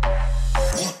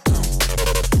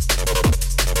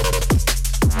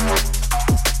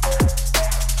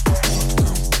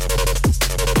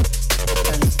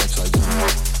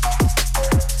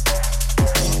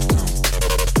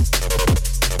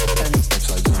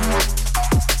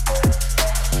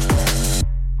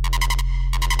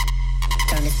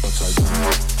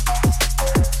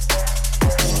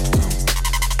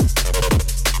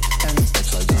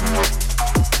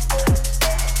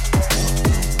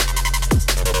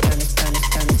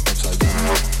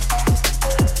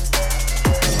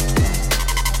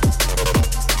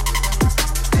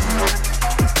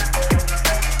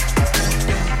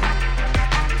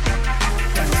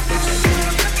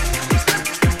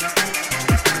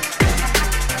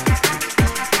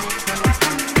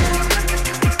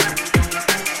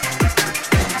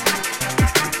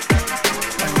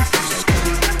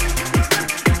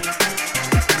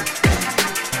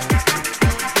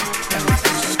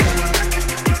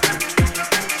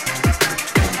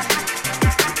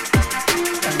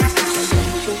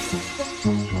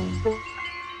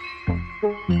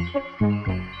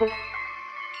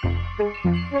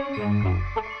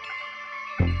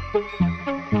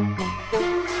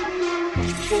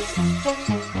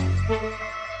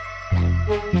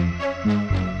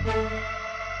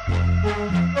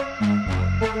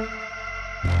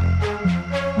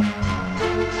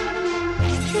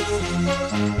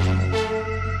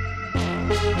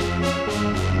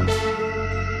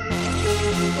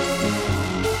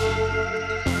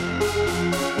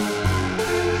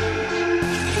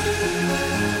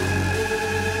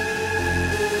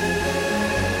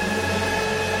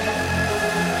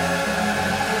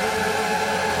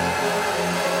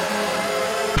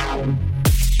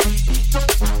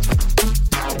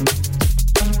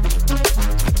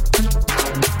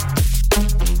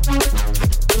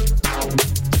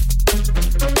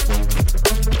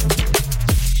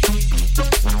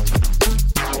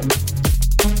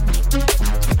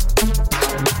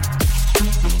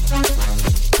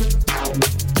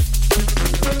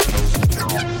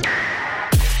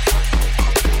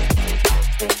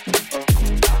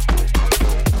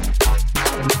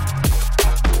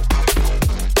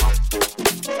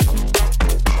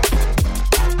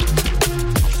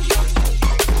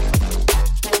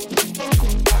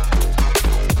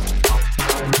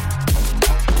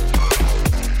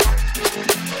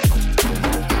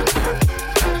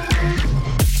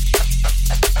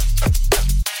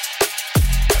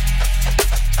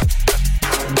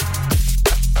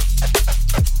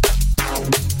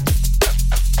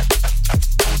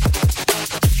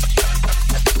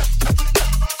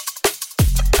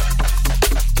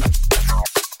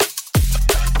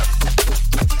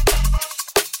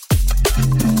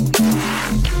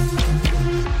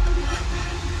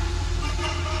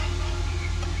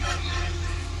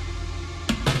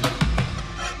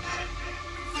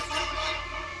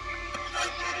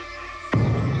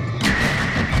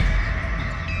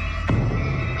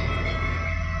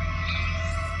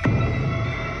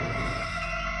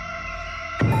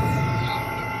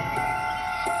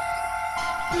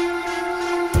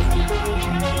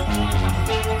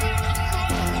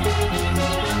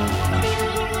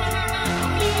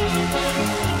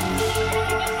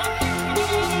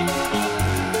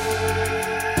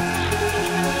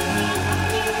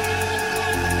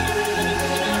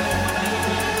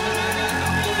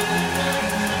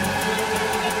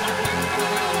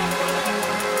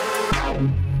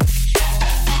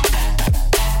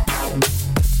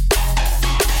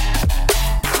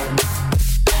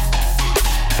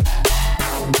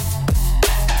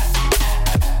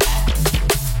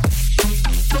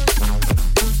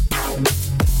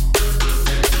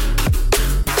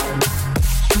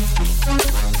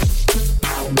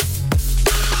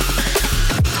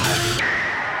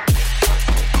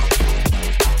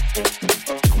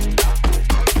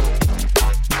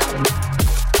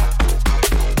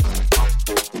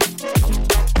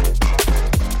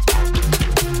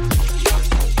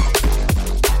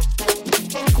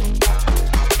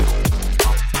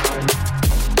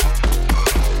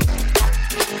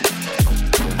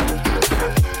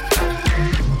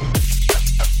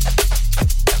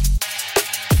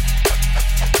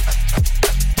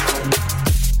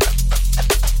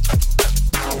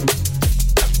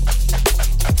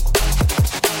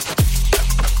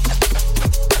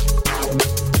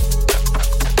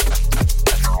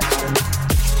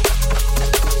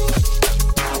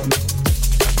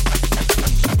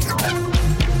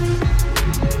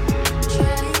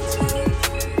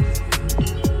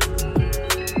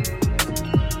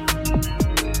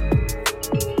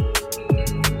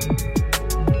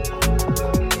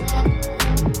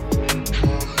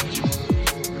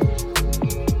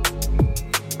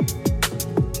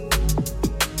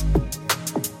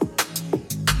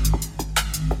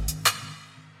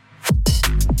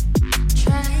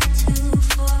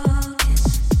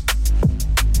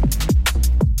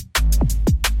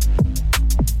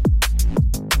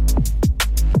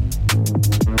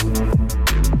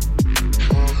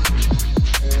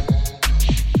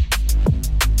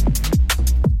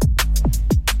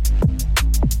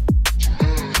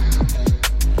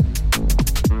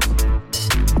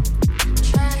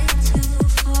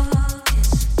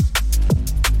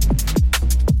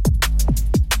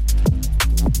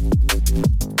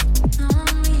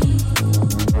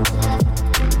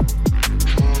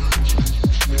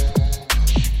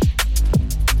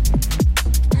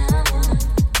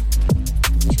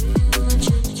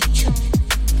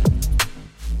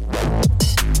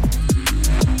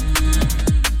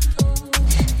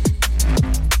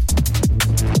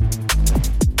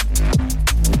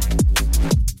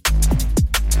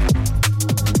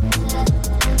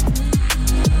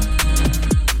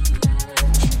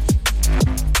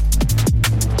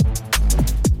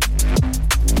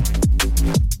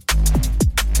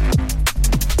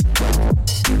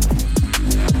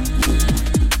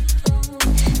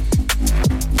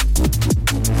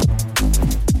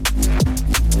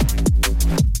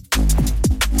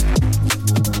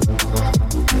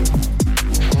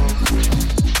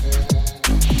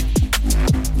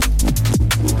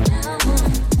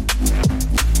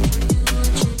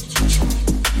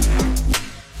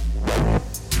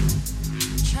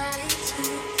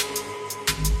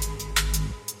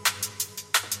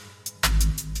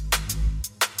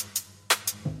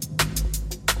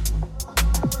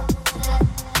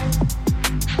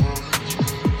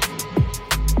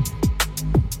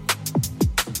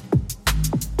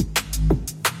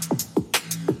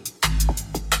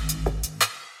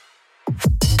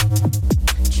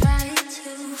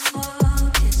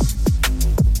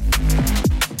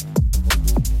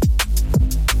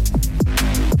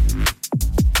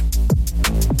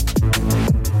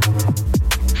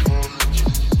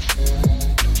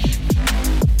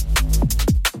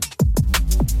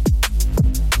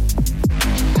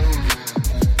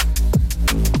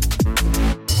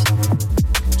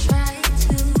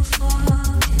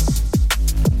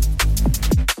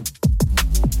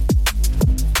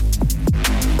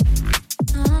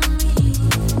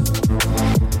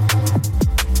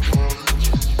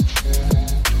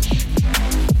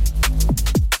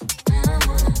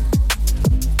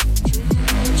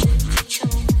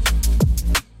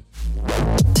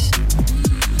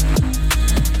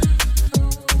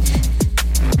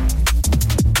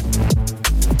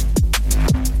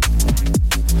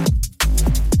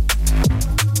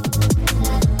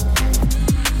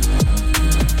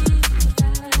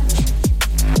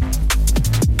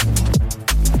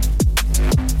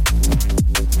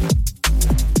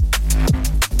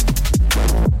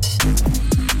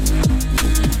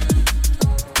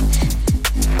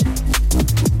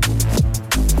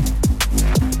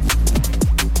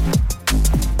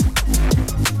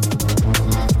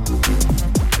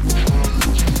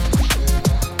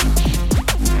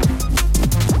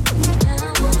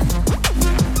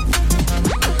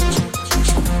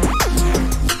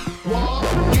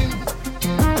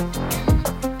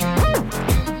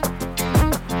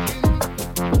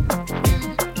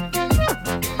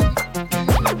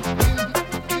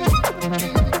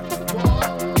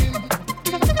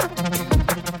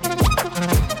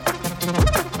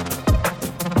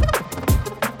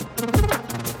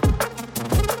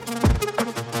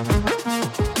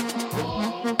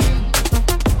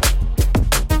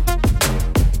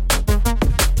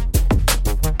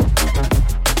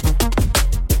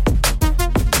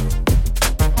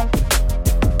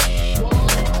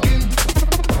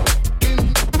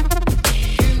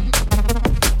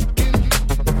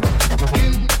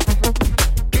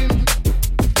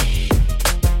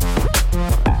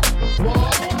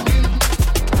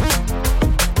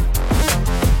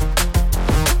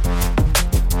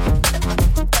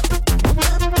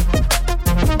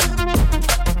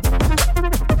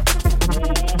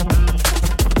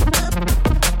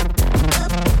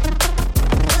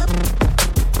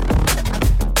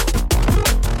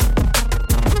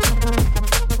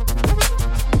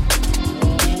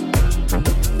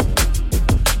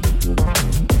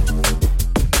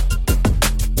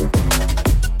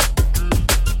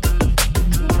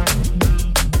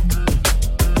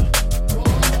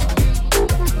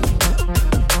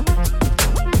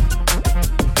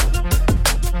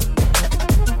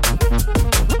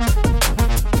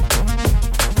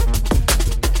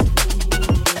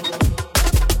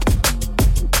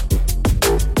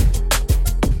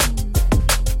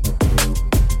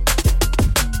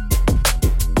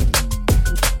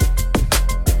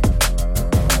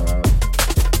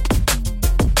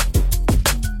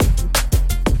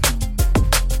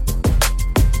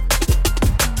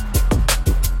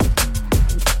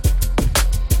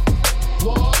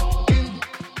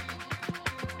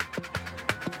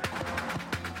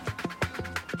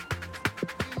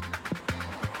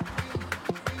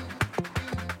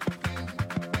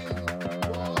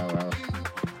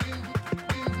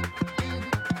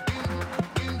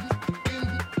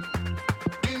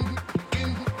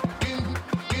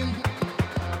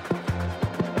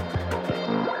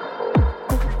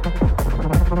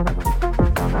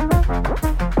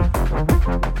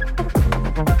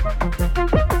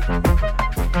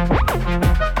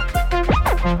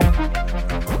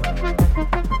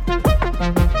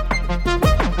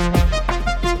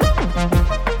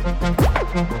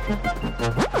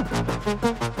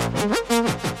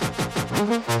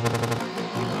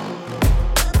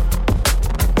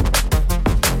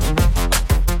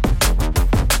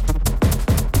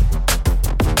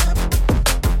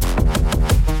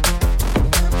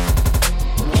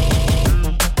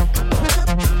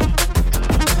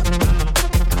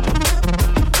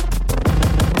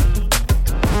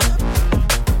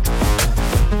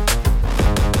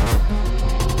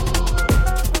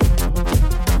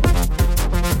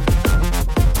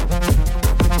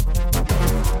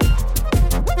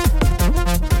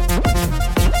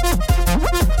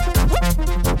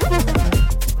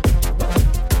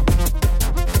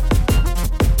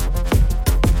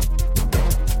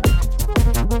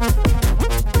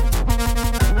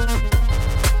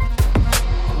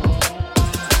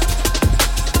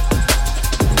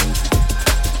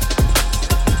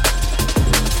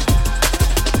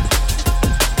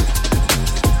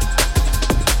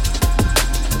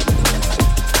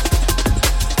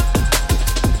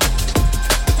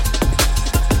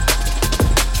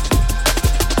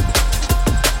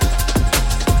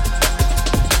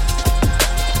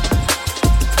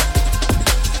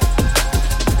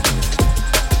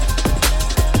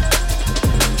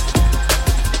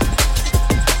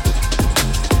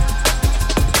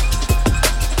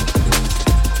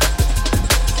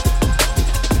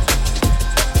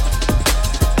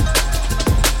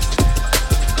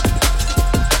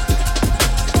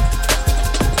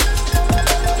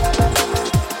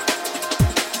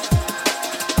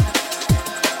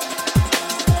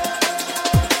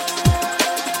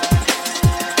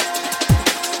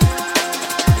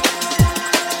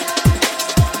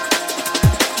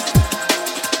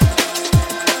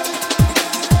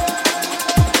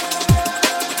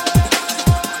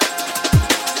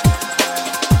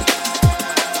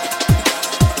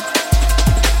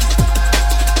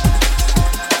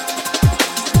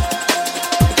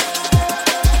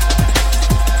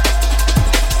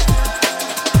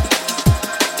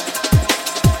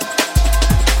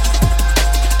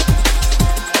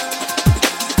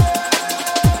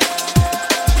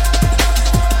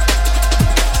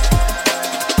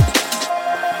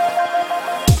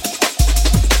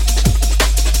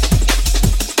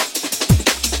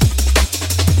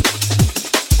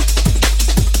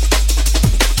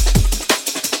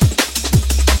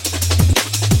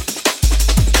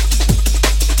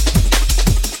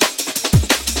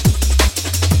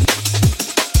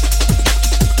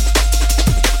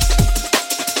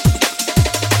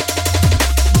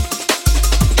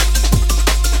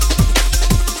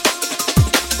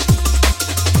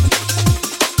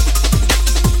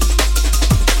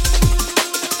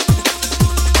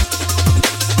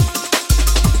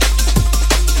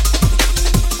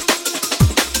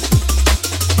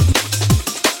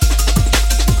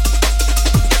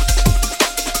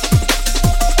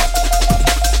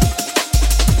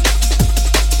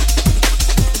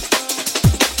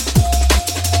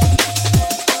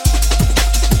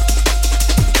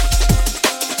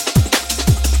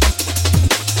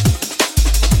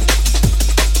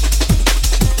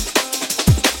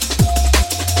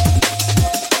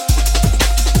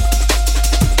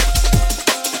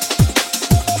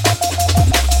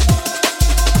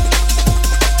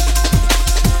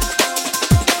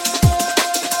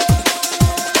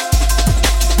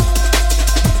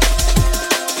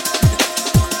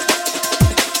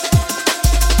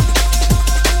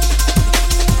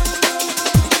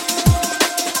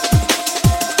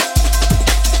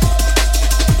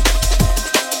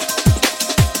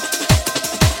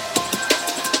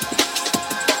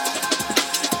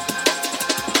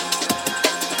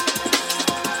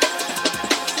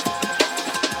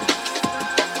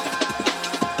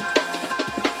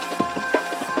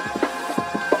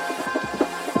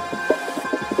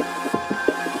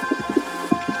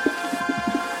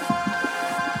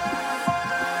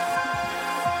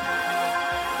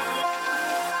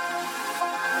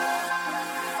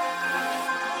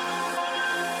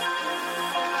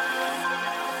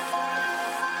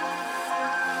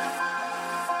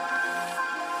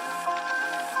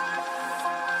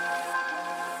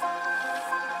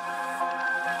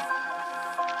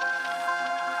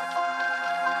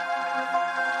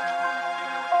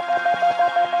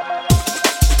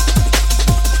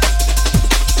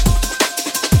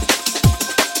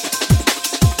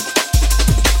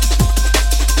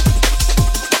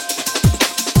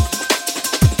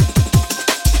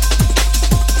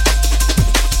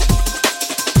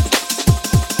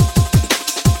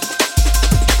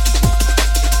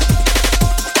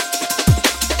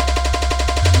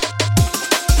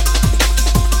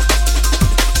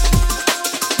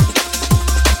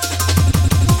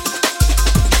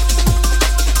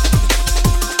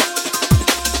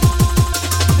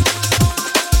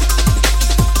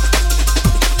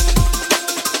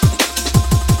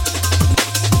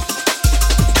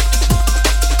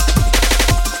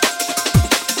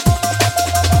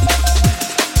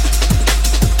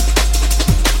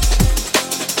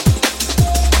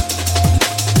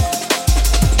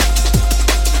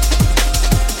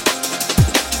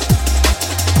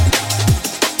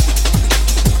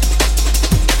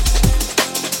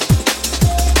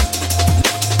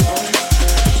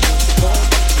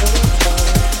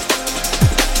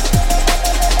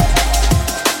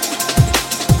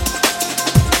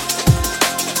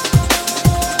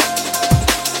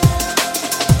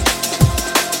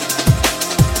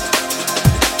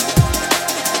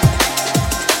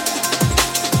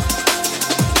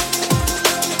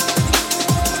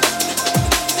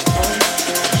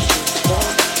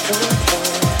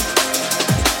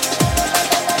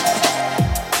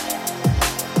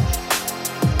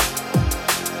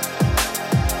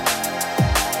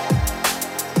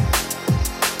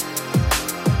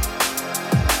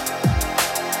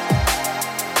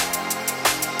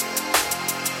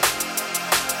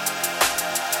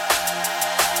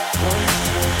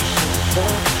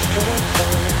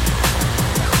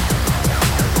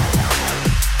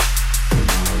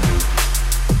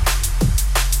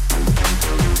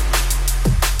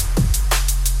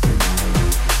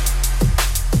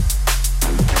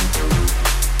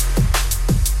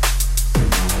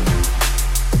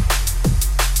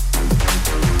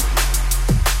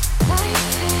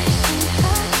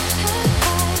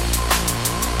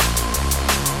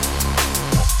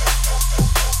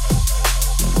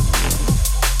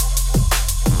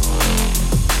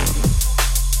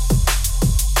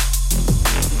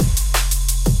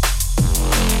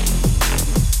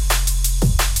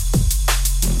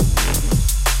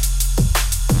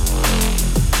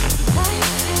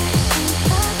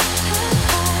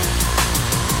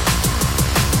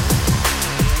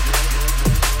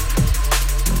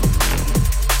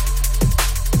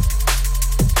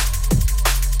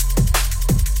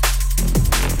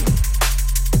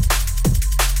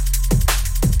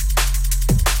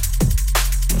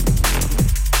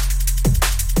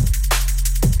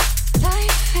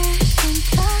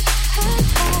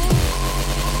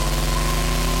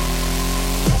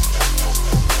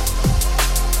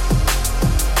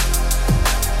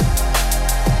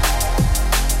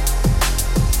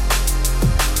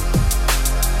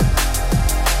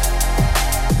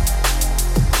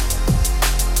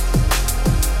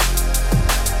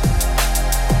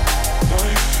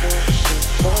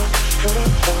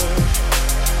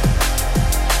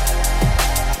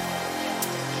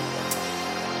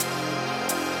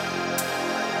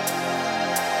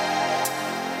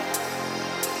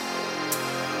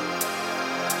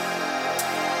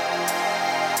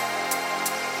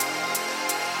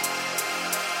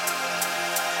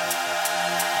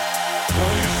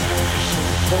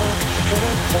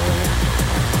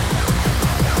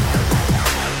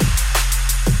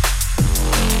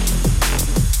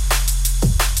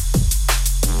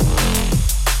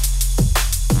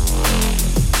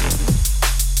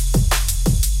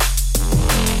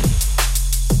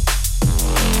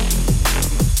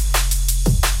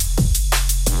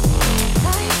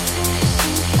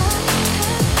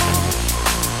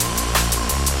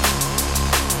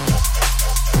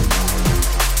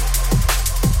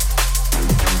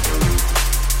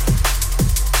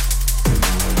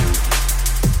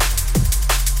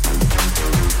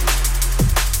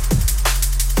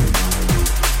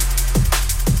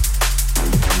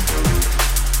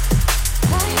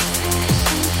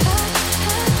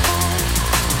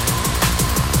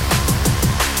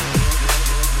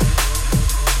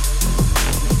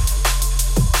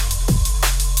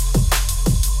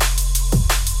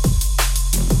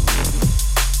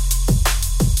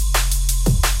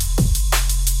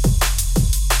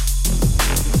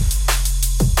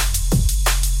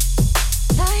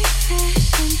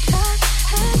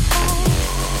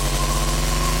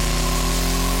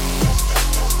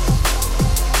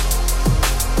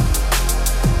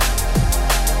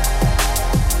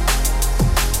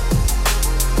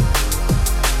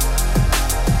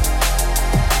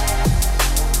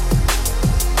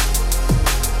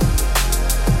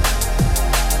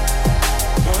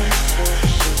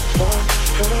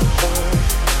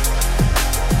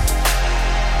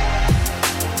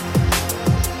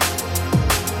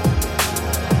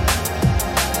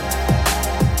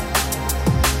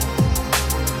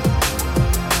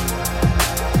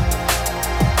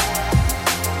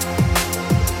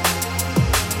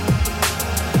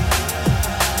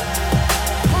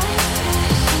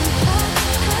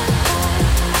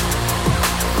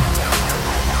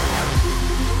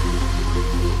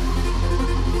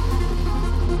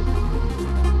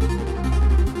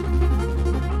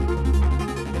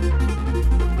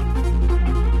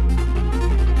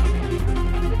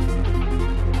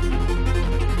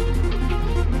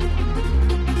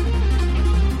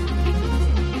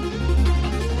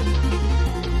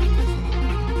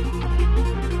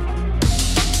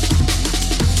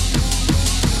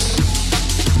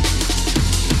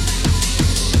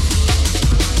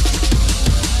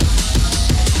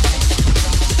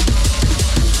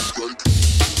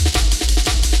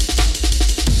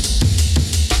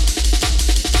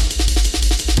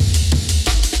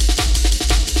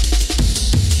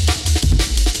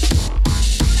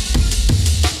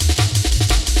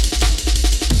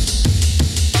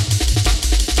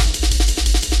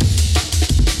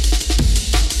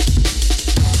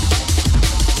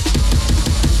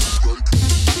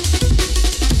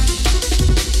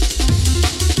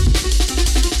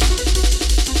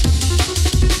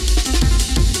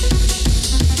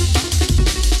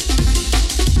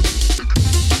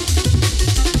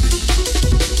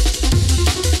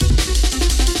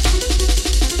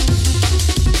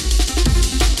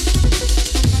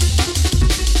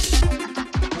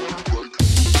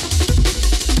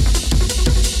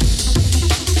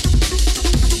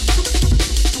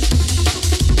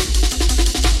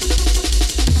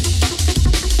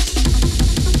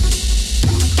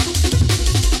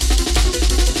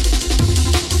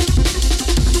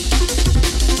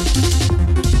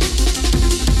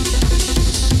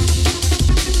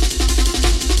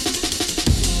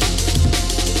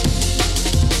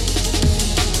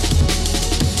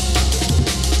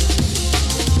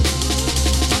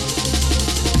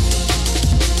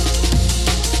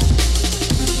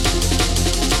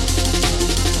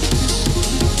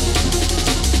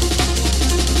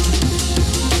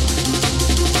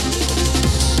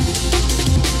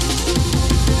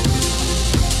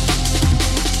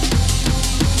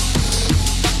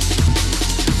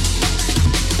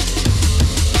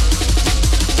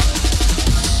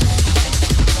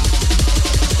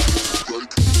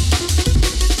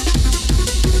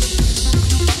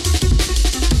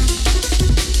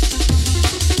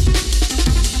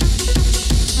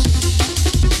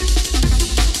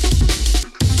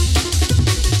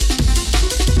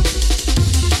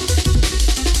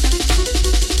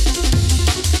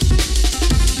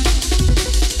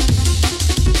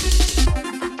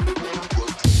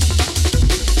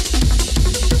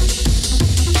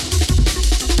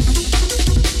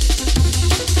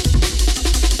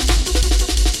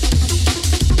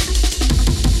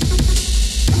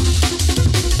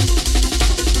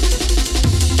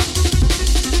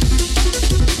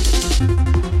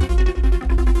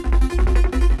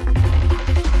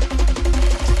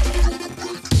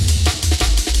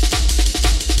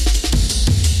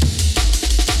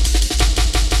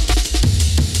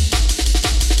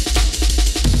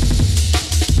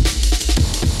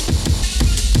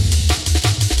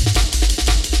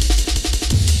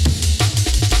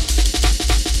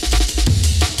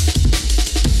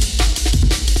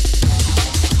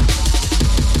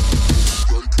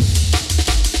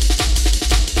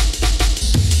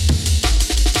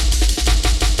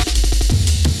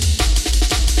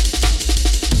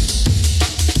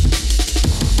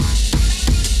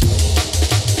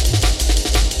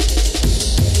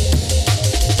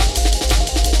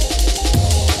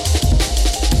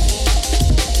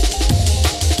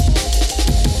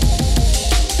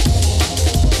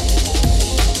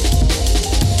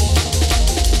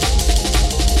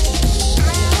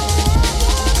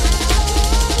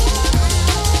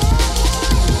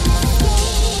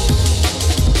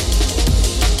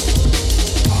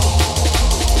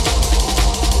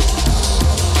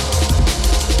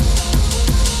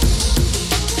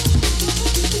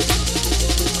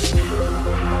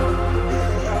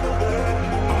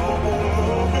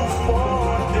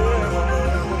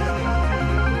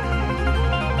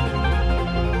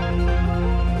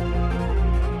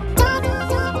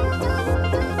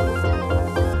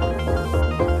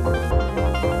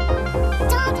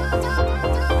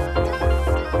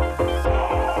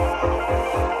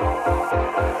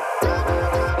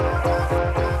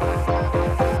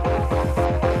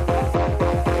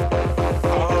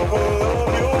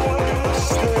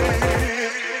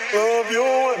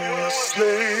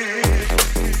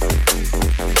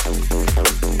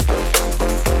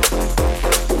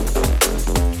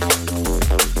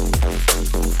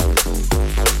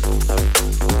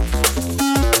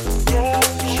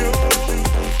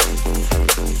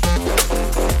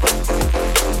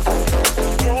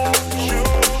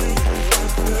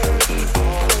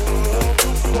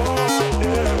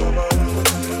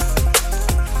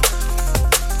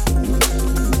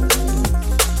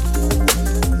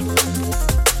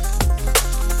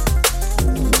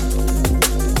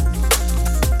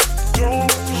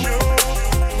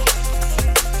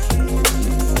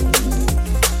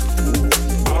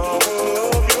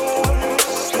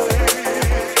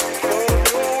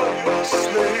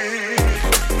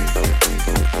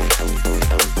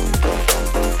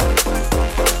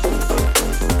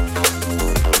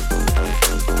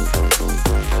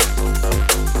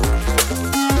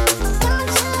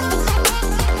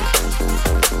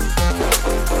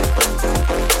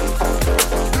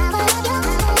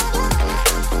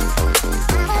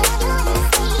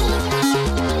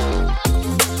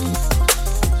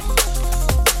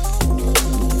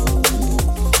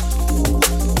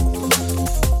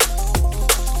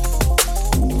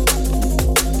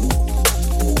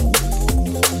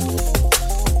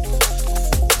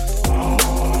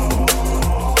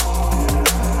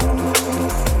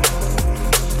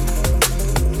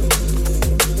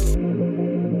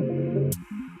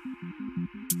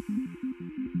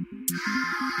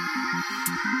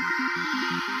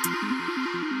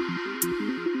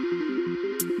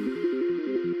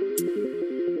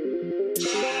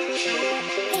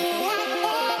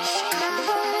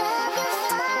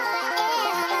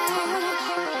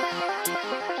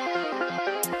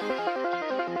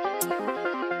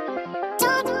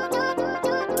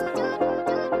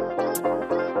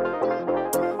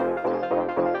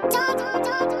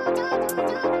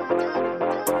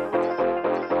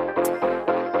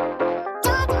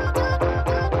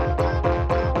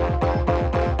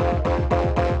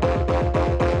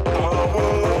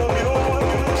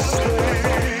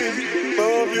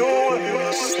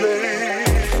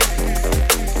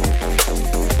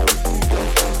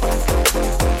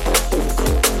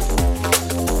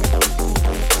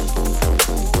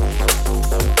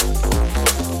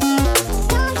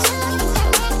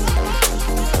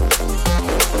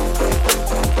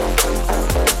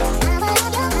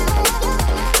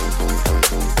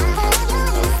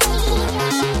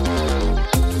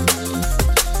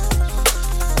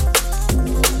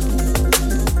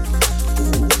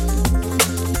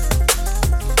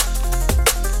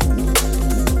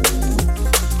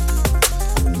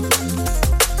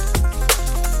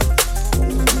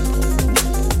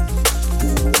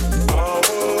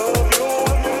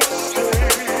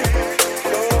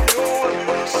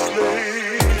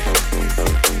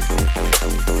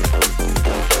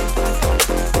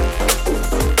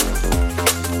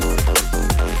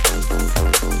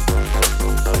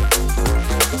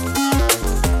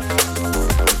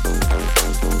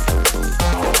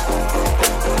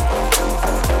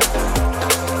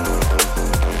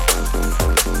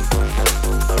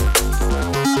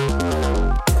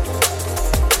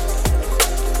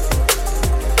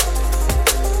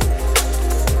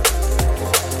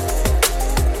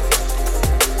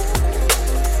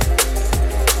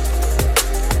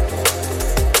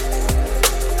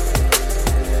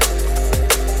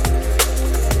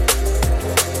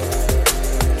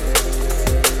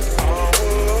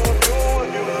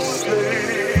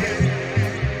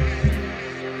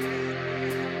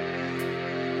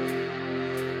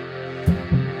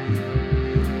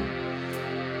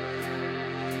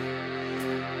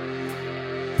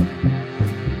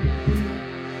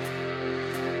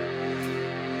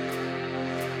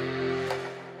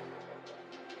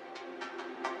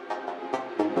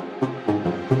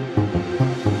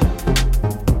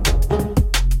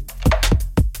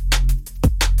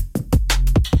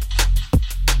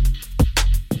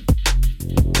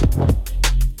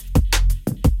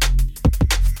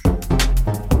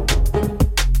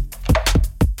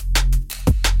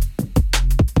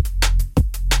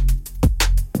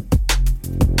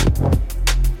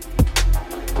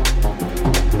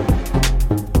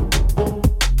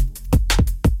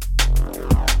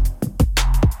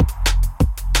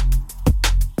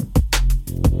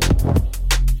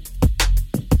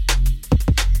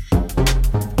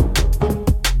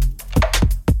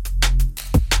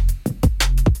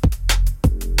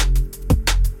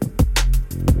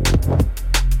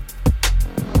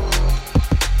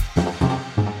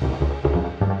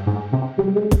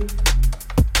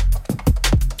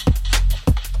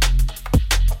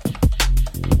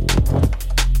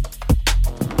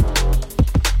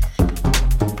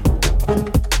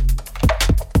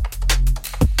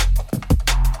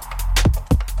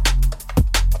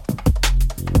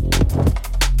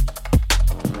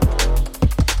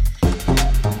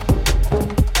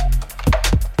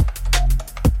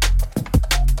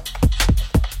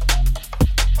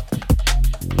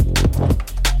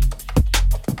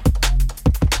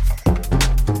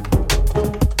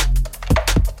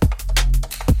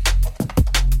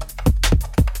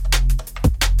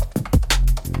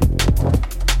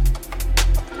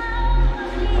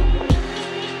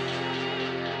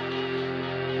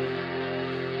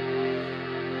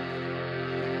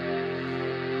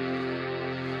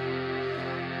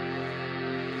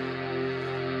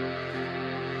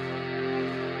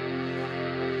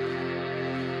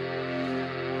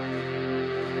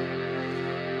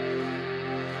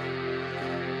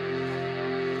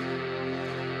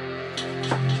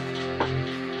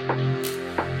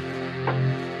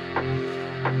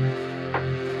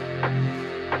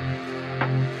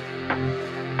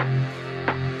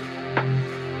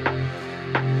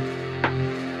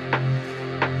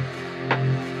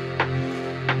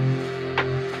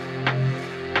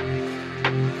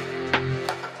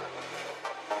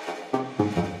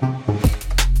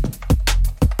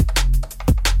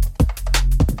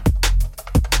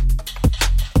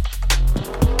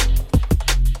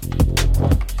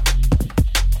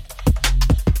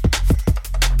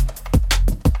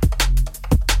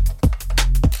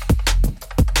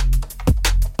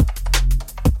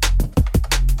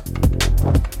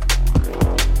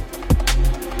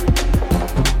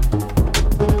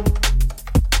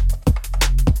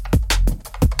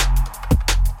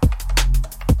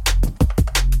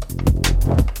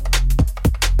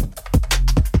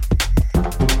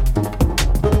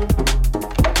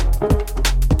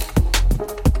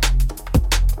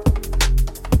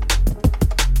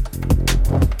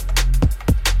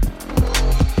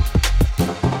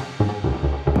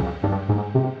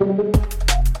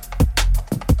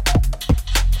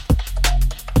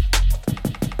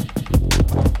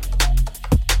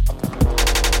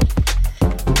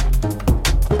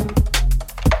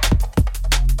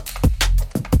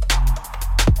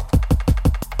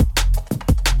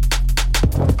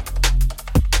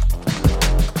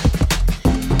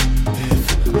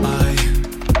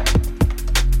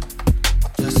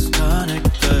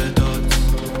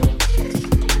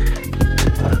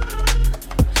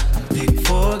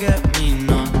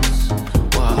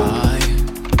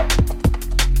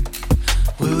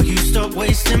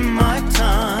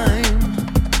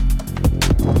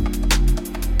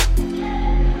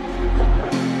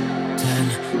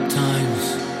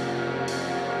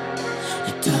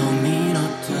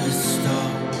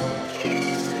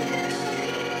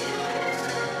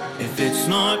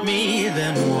 not me,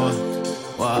 then what?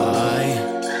 Why?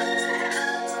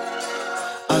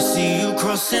 I see you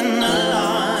crossing the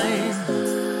line.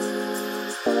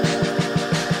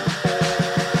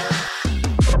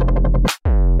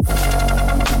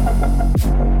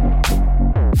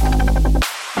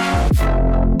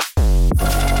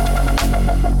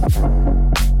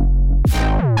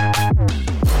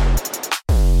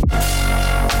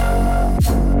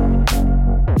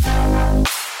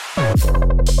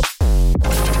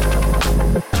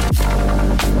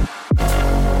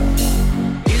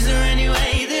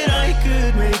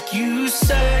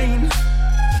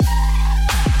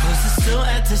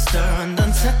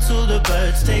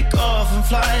 Take off and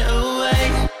fly away.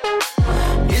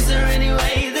 Is there any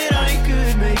way that I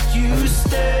could make you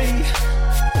stay?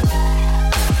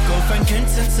 Go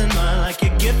frankincense and myrrh like a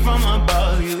gift from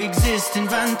above. You exist in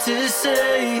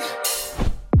fantasy.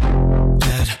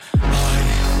 Dead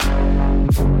eyes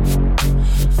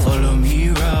follow me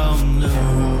round the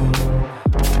room.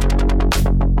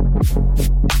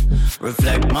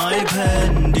 Reflect my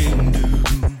pending doom.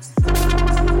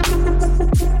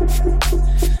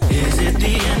 Is it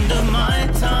the end of my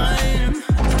time?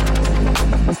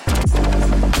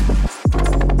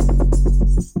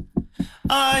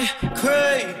 I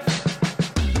crave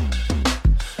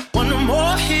one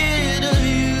more hit of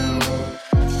you.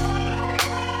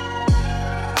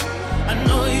 I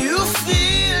know you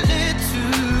feel it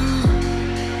too.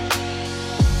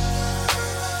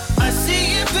 I see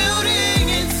you building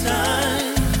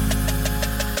inside.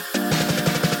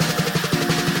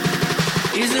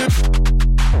 Is there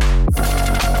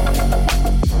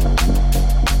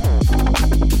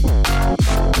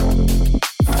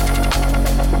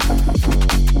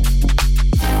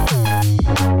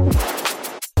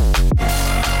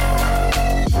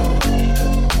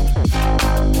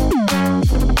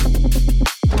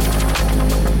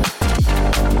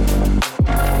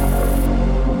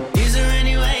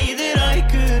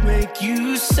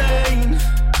you sane?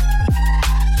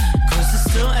 Cause it's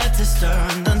still at the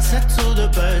stern. Unsettle the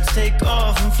birds, take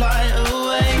off and fly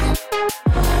away.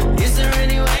 Is there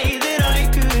any way that I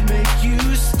could make you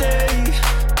stay?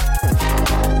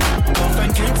 Go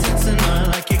frankincense and myrrh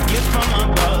like a gift from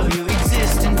above. You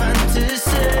exist in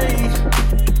fantasy.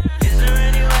 Is there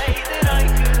any way that I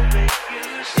could make you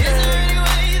stay? Is there any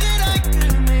way that I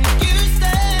could make you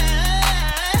stay?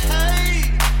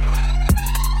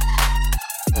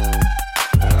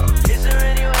 Is there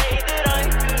any way that I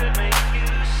could make you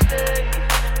stay?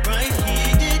 Right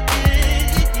here, yeah.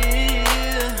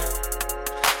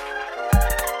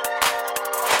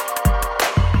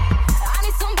 I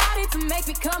need somebody to make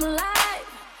me come alive.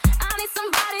 I need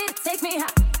somebody to take me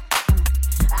high.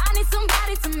 I need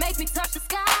somebody to make me touch the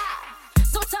sky.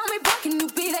 So tell me, boy, can you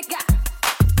be that guy?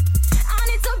 I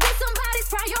need to be somebody's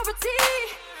priority.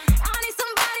 I need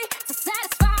somebody to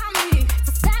satisfy me,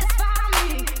 to satisfy me,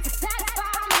 to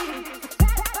satisfy me, to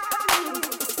satisfy me.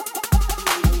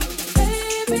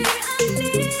 Baby, I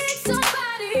need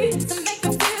somebody to make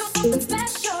me feel something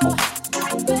special.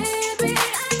 Baby,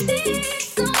 I need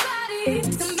somebody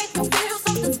to make me feel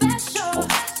something special.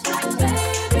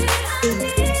 Baby, I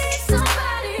need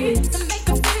somebody to make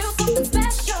me feel something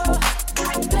special.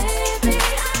 Baby,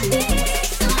 I need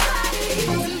somebody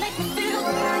to make me feel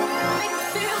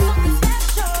something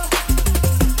special.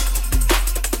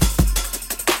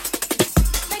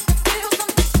 Make me feel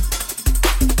something.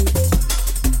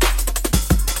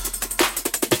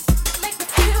 Make me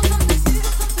feel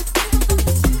something.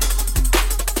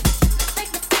 Make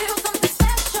me feel something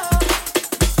special.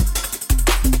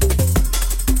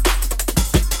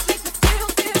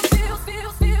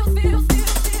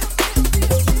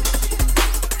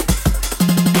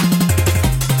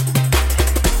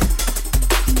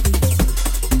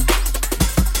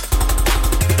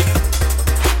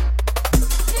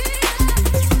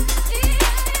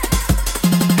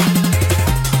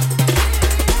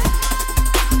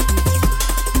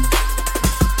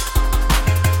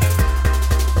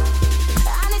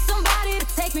 I need somebody to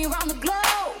take me around the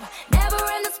globe. Never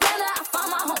in the splendor, I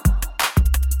found my home.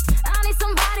 I need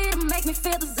somebody to make me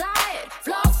feel desired.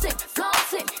 Flossing,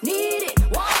 flaunting, need it,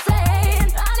 want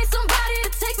it. I need somebody to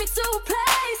take me to a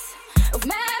place of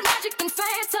mad magic and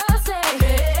fantasy.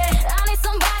 I need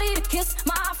somebody to kiss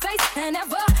my face and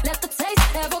never let the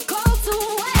taste ever go to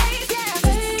waste. Yeah,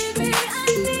 baby, I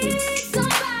need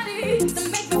somebody to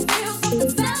make me feel something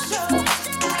special.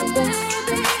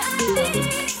 Baby, I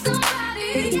need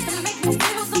somebody to make me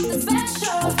feel something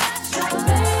special.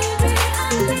 Baby, I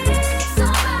need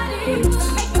somebody to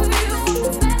make me feel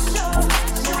something special.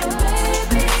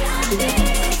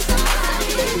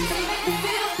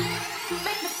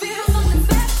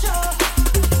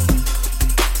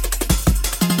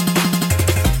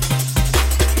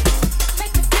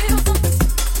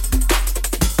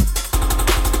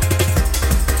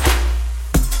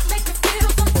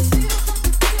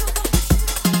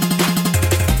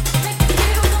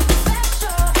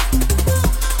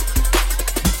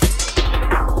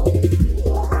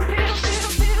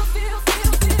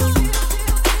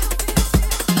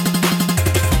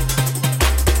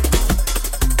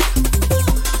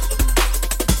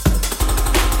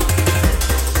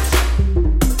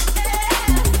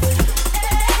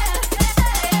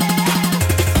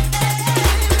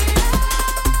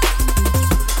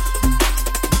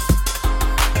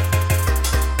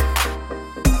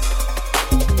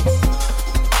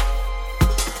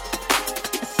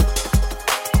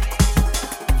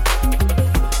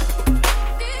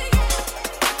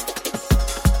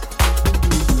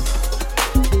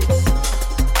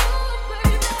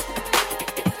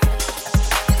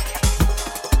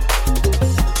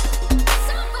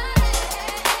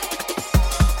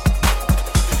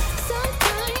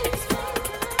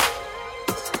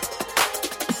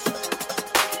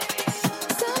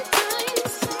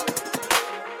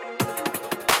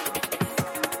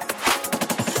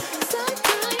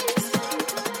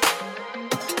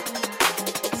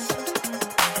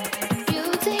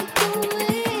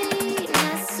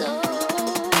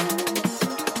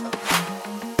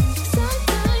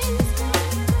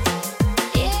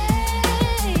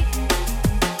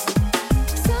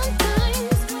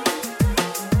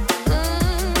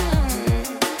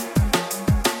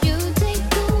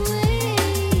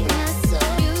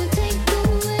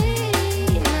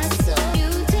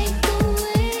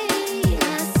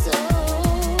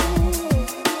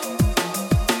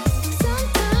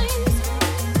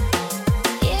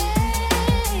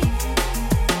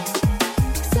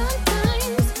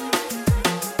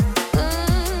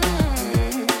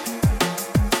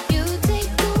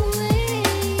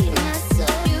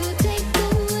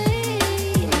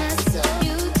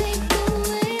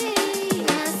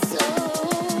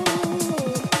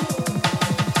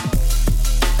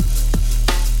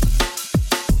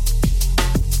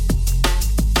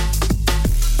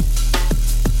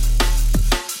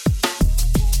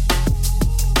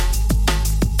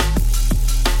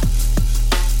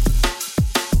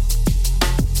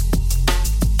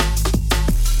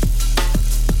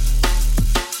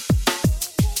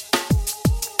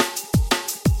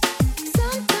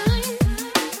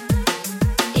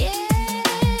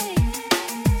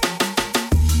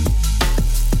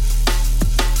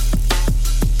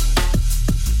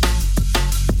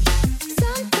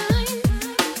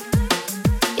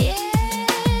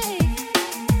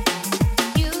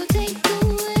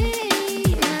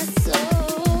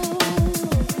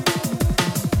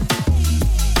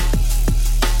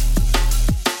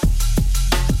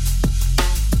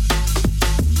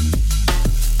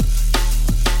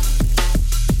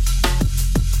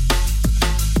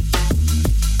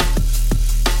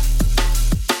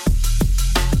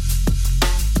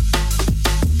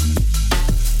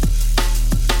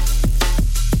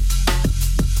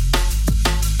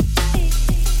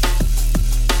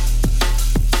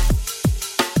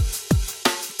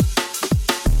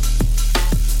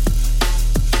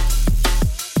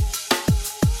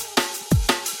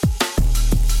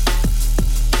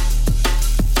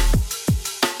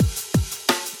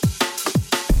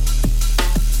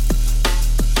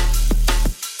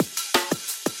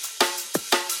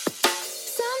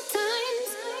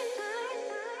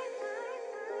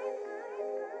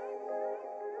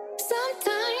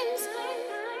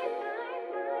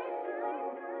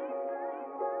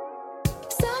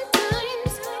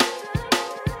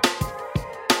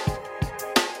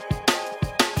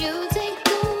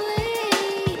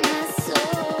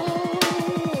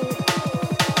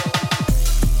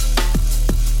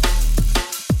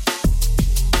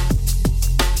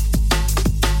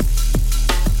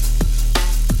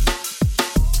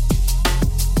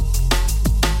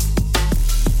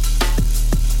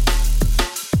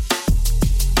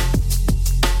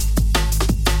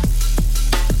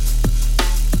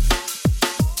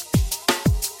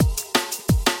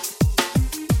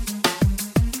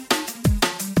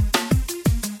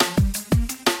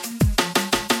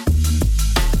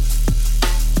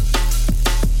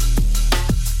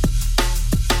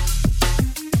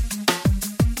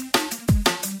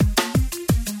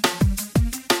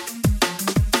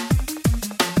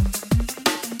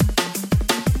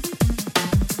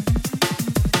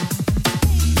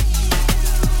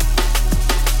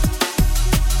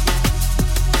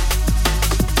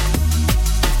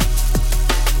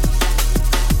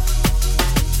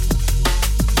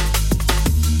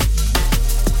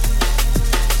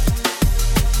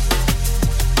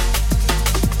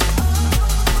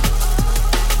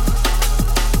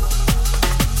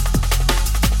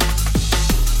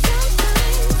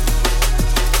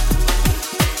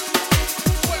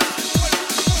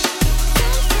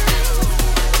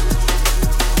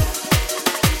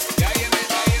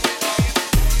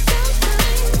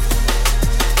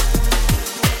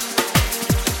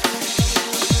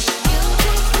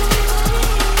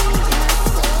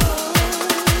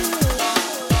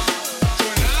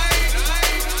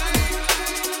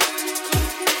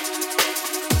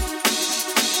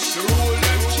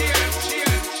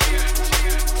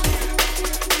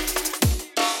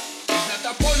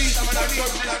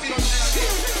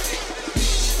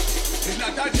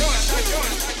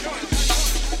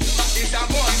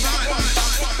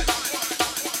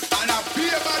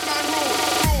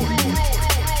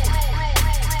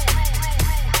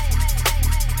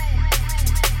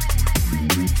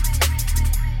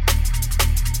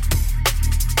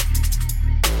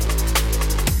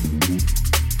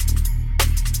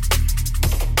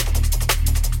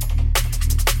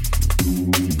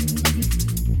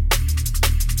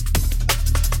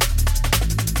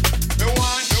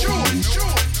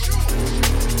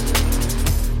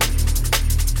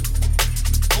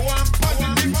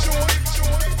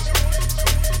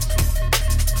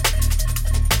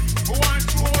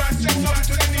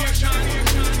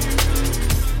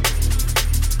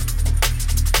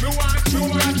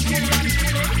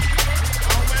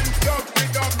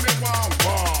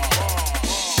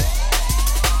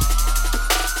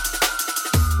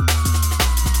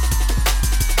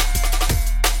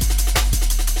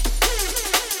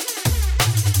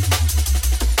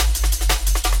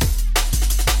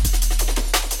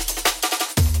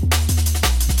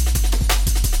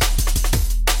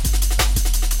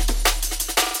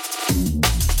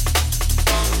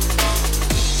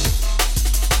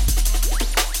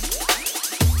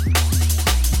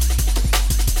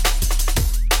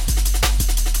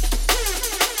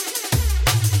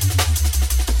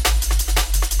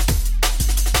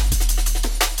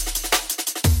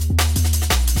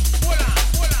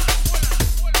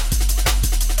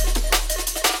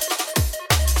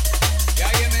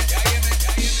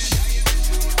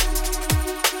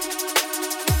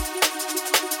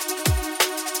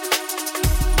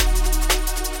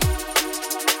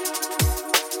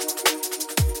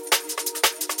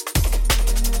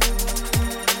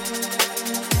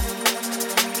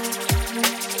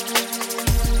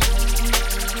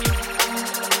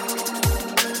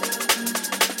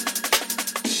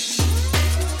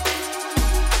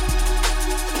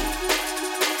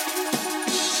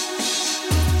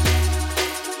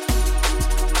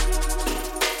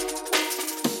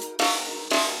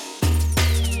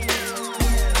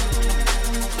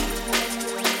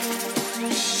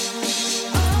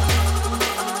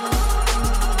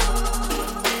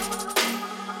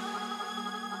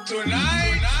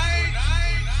 Tonight,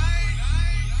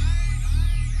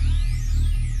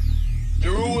 the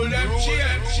rule them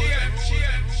change.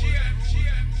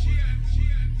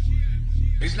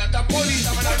 It's not a police,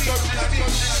 I'm not a judge.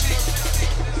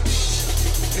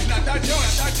 It's not a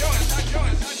judge.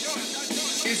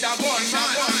 It's a gunman.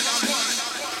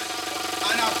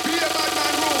 And a beer bad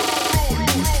man rule.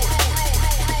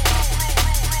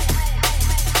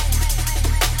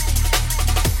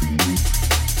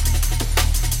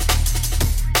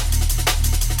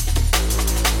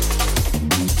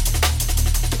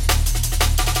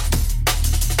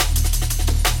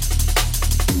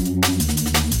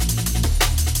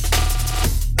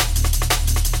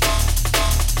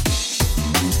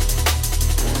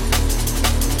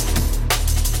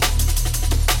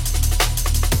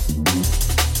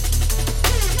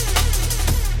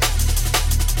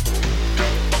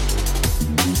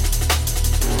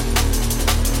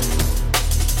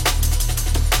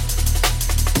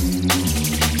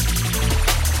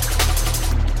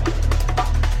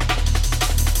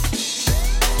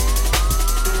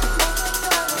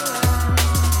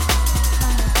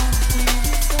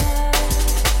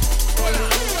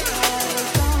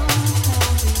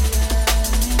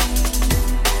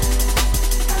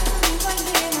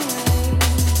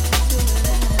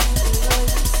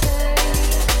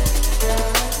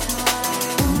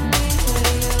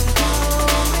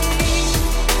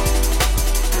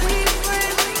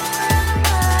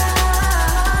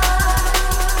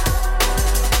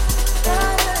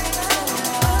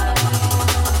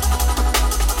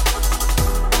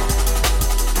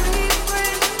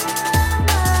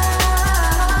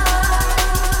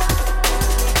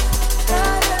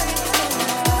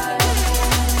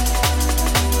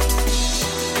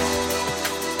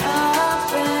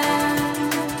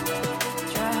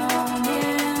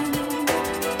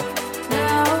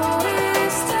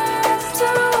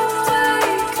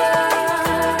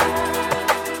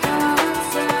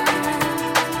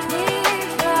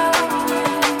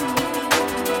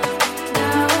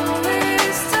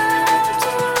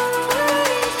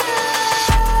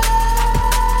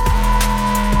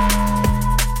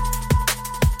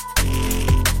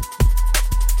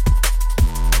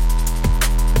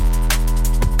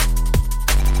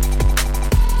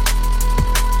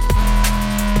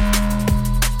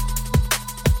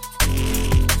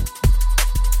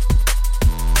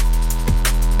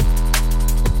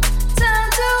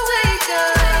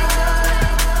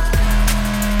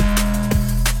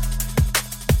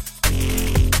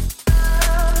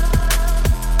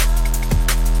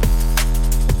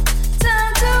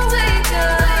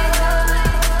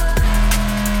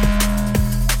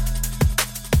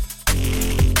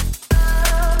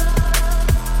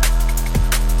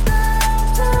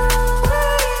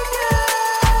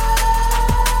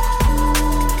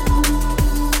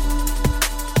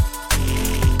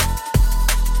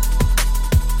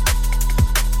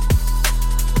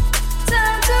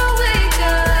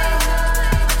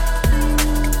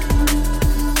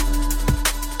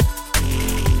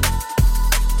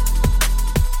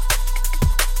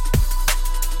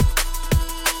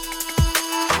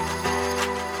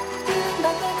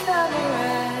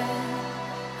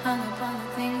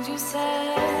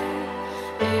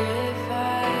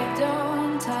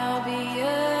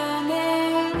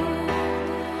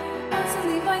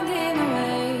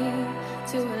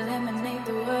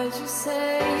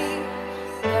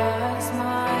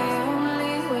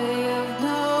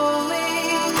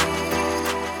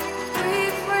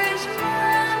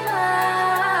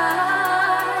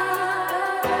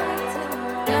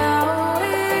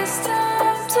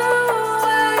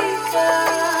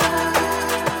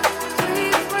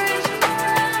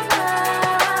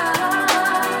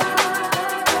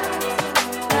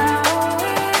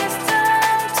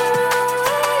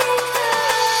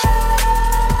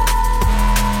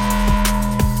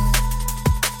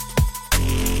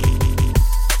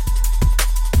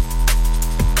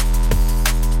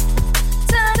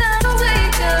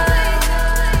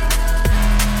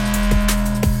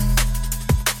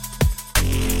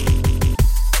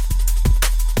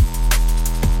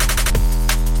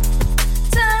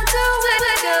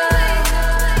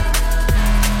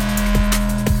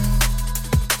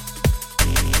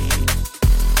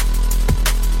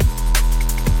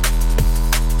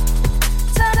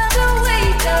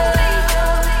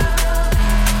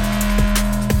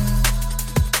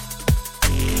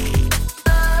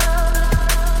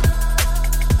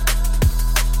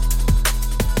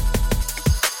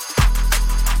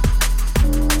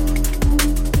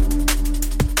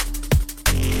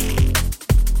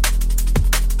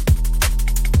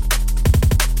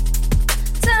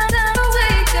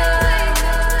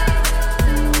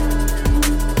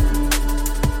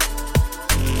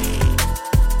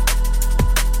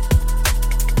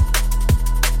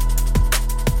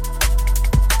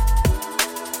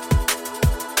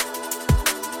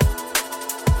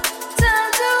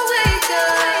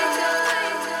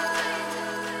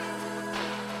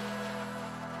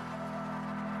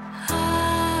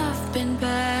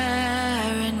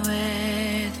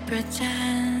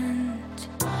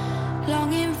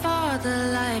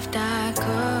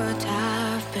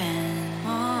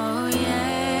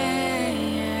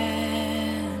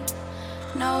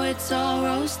 know it's all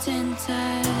rose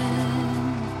tinted,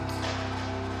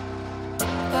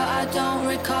 but I don't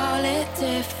recall it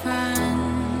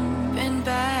different. Been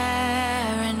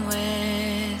barren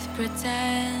with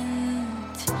pretend,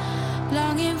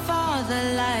 longing for the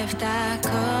life that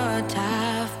could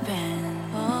have been.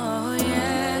 Oh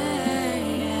yeah,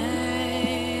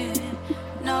 yeah.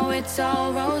 No, it's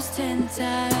all rose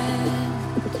tinted,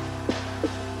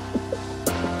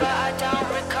 but I don't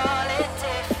recall it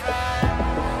different.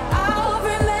 I'll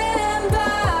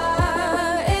remember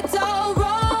it's all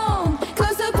wrong,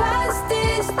 'cause the past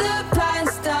is the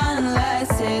past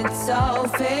unless it's all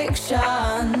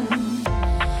fiction.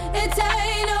 It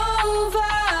ain't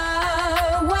over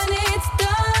when it's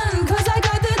done, 'cause I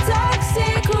got the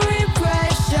toxic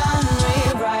repression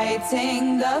rewriting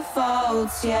the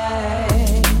faults, yeah.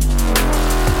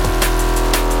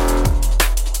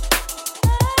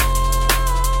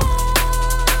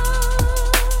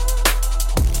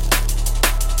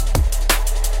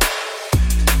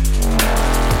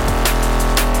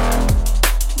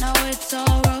 It's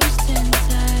all rose tinted.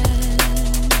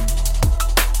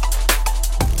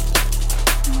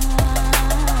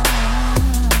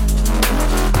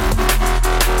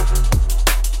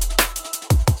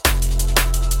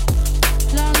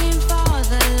 Longing for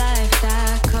the life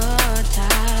that could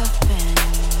have been.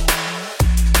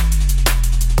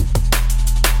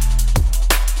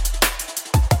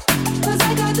 Cause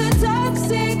I got the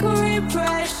toxic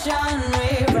repression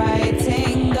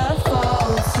rewriting the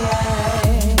faults, yeah.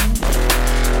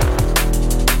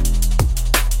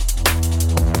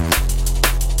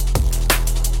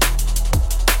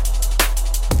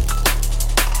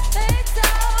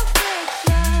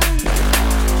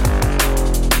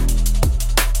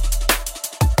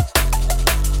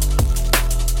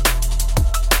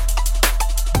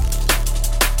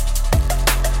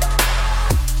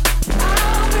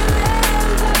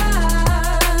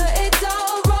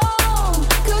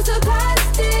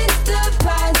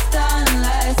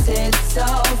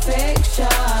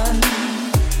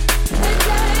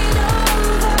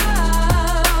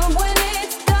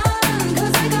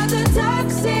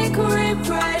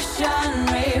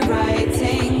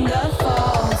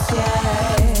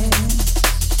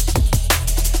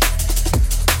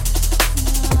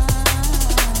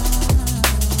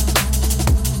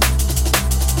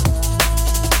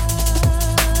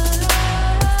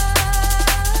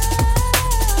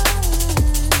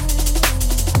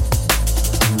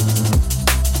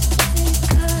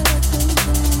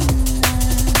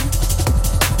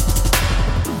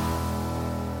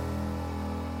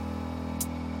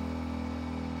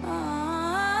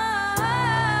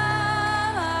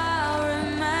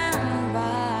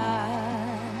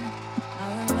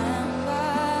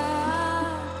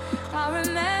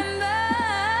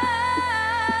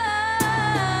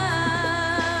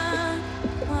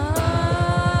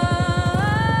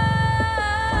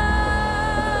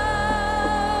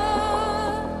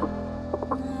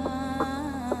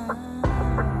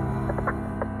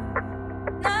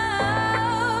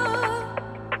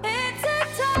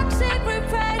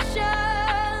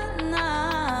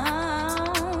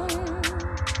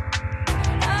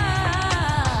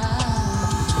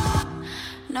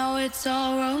 It's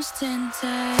all rose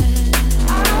tinted.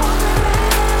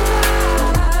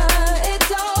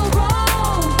 It's all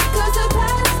wrong, 'cause the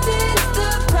past is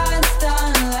the past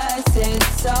unless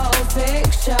it's all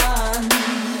fiction.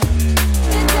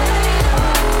 It ain't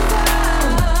over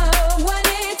when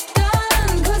it's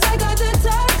done, 'cause I got the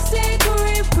toxic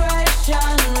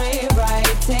repression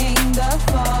rewriting the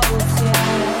faults, yeah.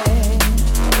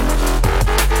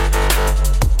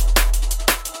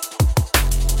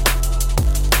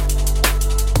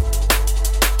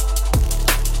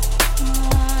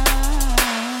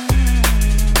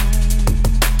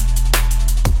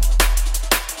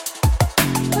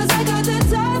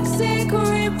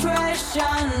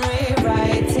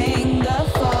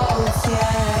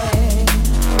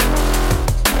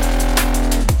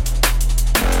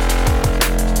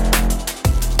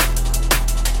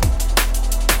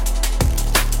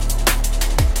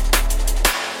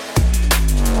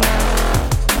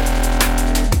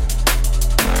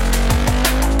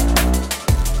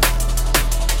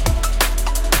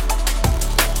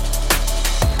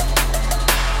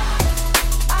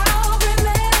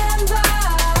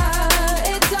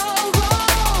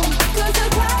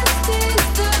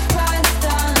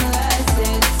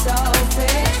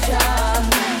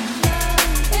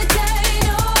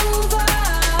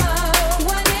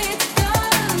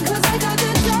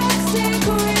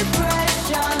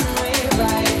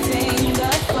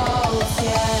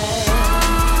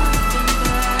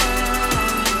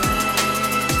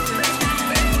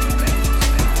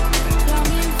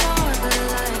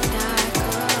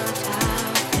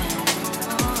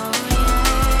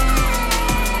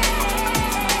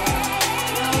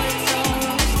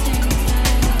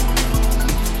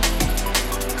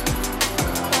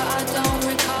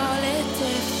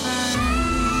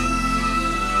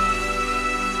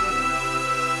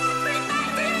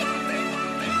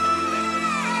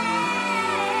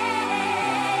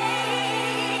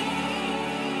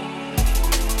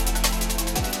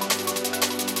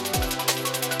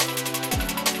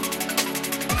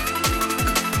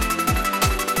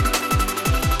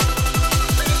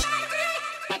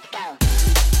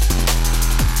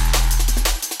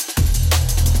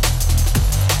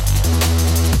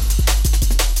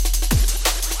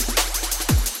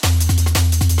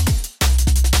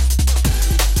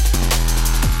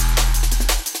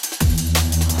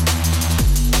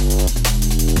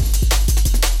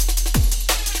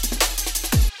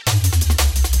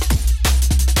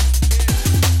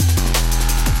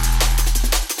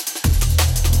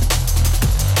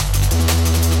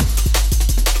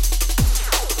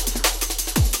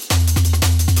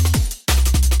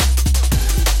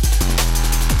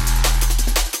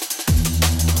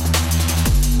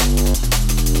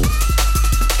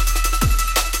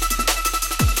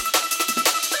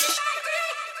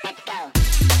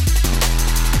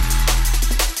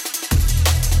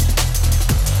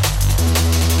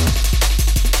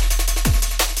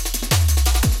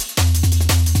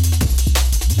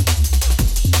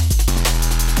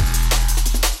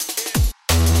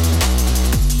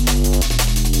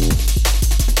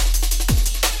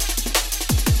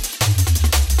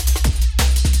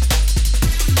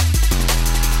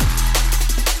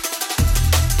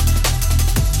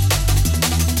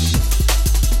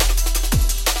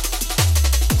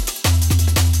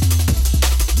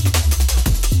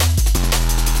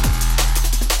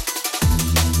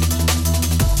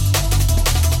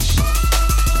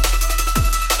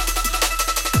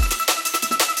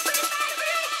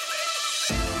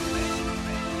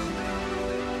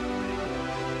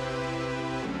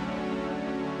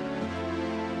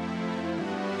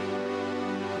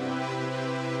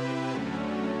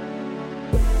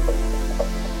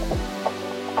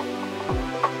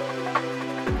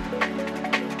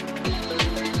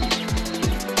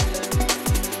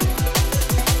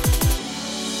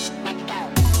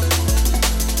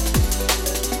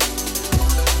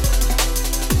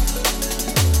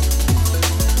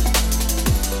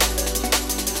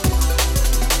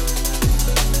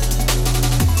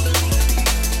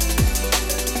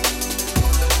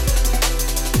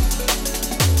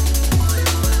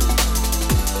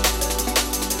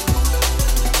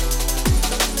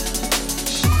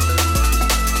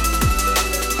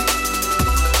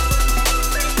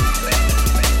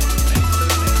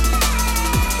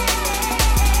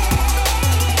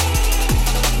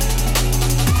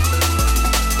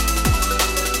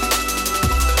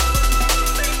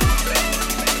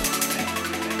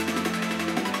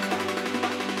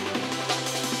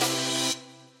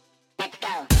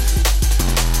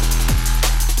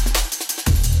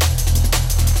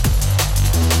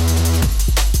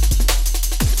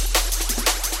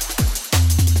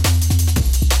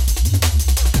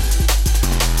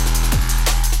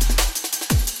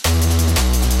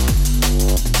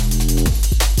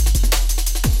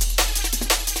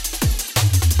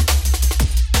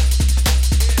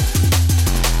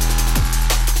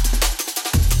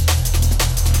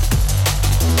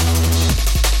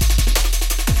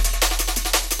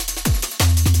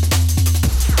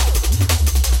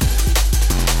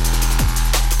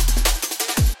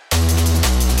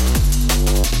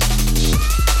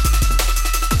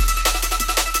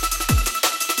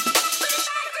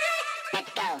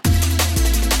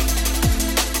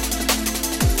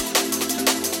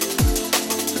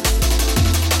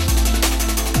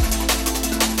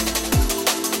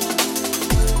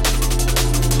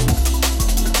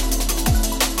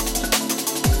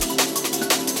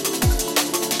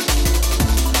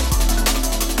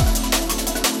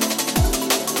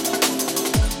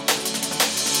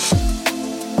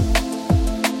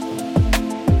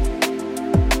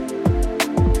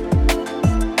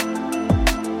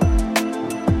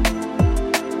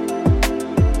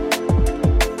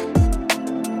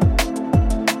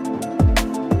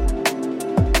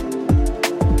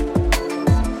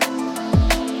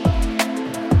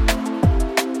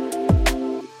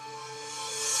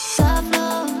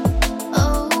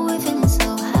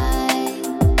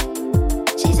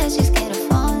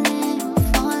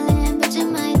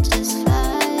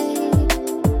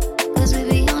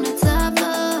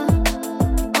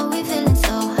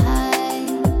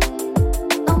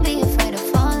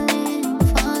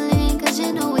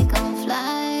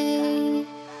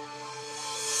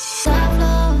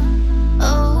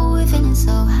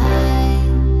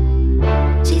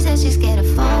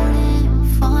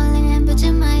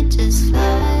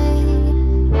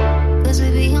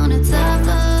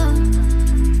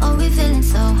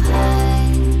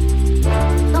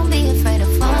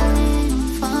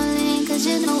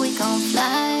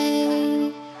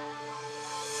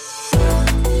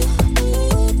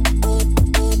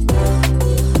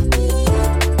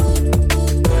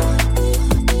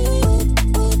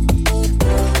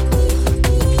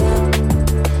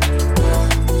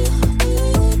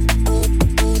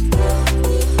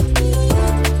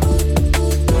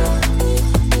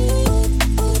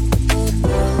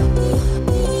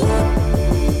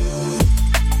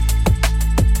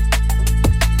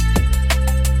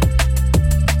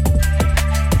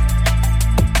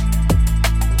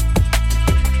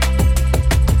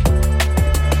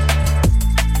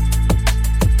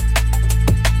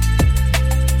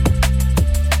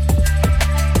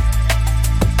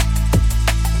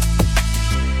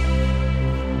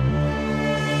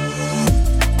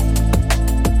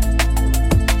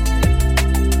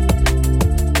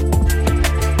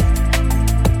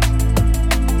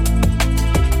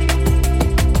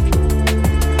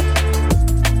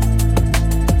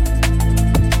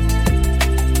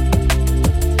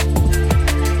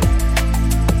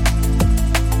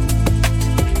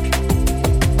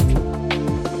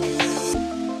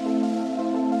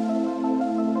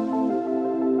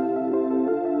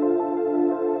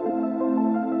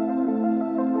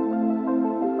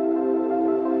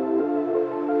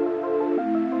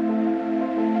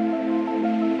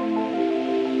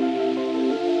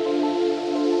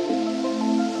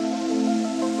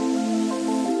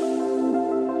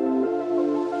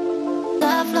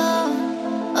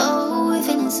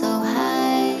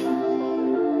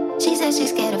 guess you're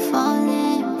scared of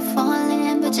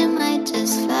falling, but you might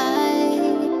just fly.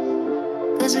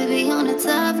 Cause we be on the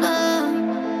top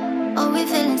floor, oh, we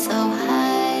feeling so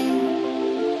high.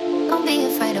 Don't be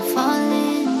afraid of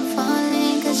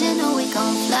falling, cause you know we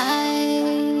gon' fly.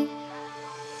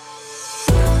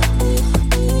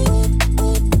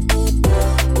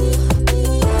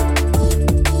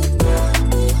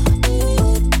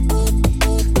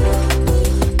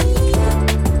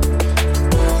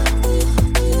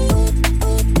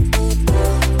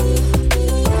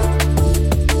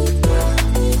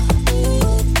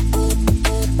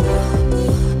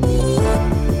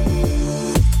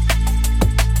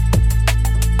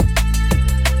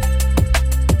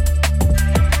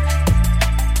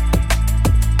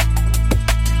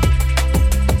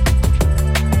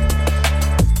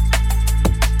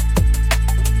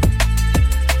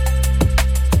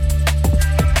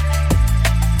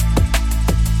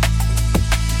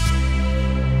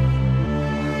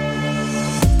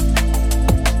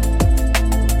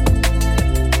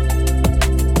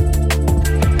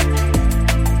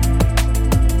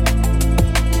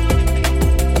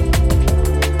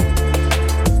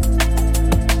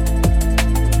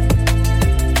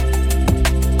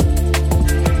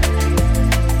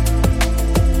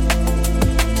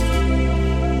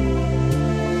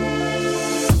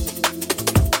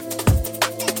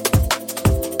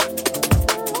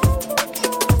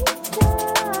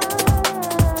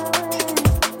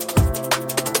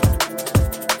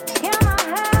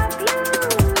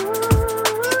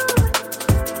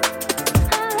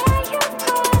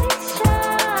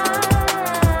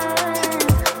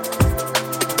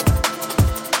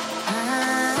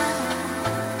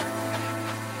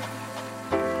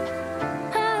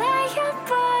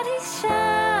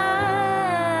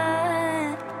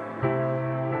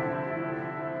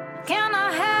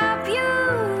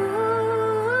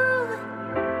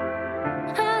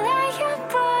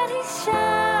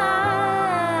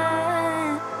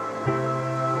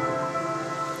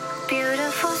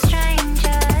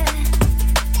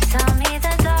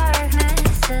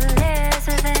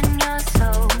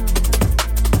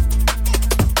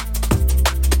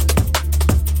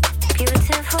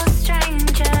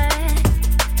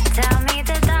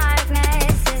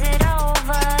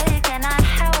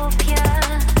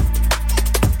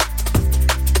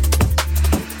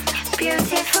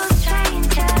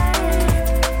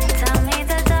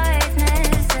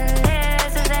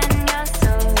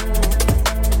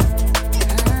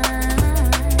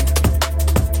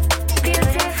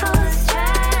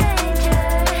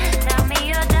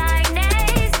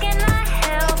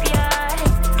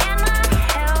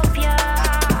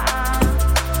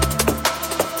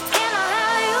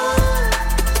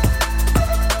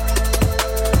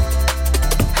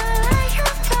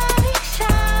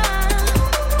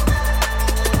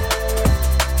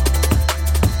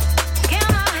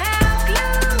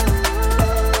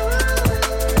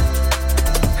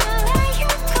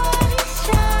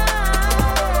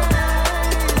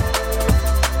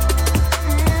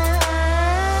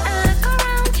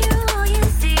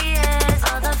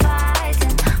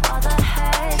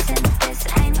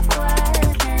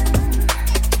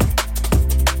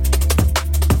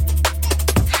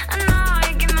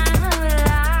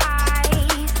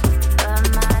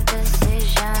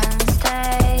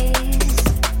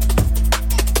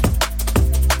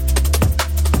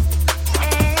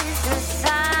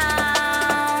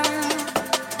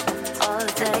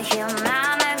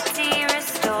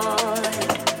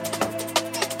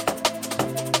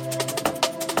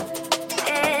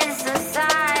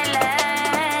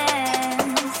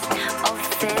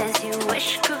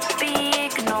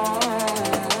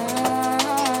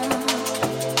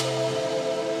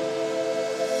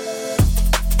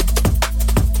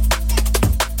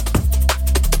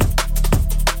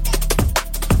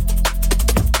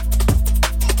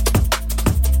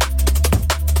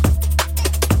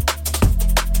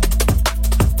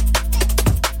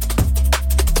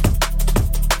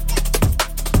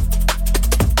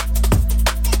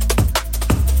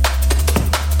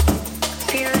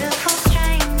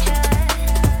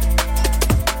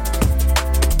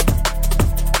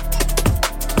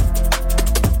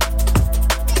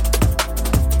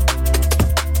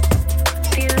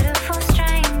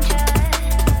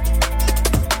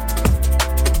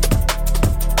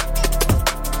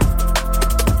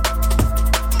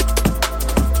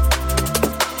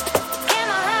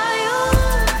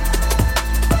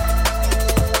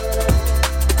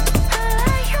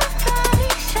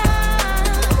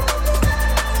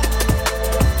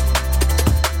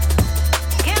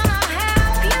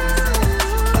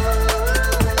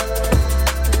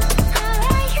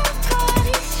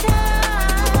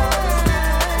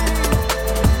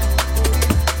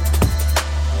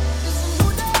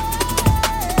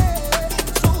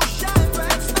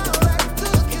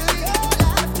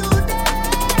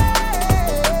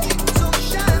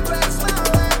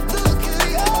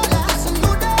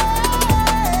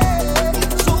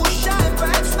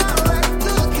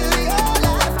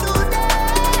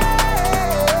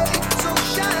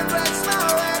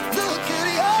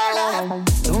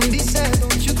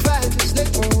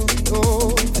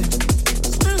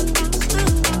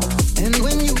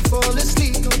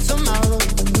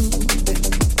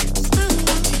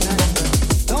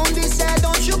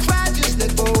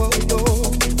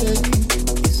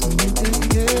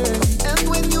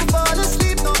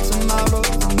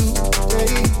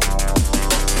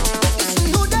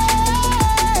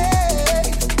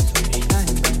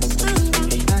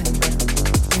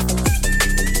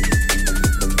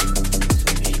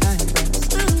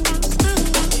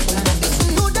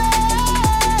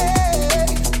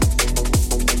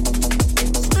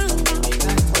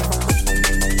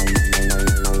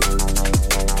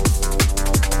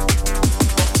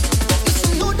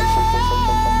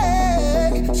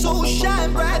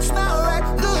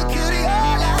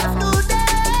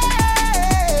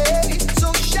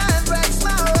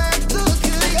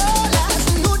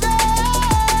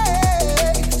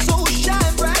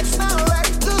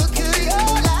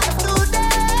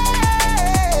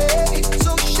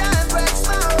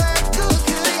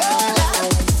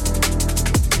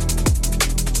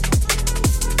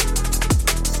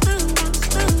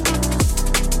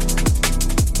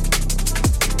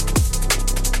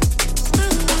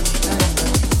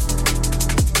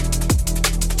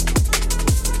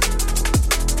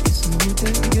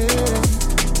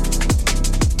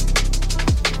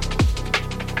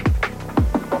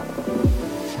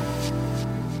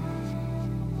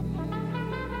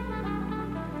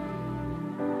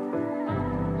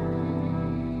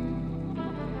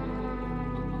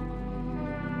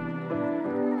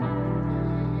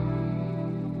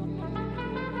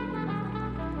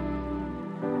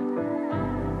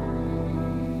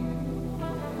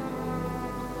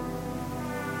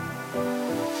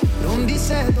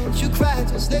 sad, don't you cry,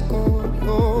 just let go of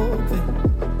your pain.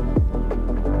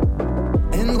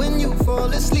 And when you fall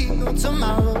asleep, no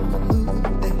tomorrow, a new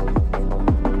day.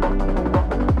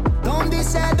 Don't be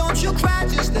sad, don't you cry,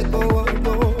 just let go of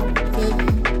your pain.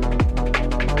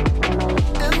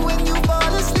 And when you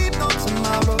fall asleep, no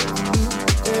tomorrow, a new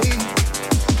day.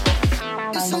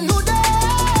 It's a new day.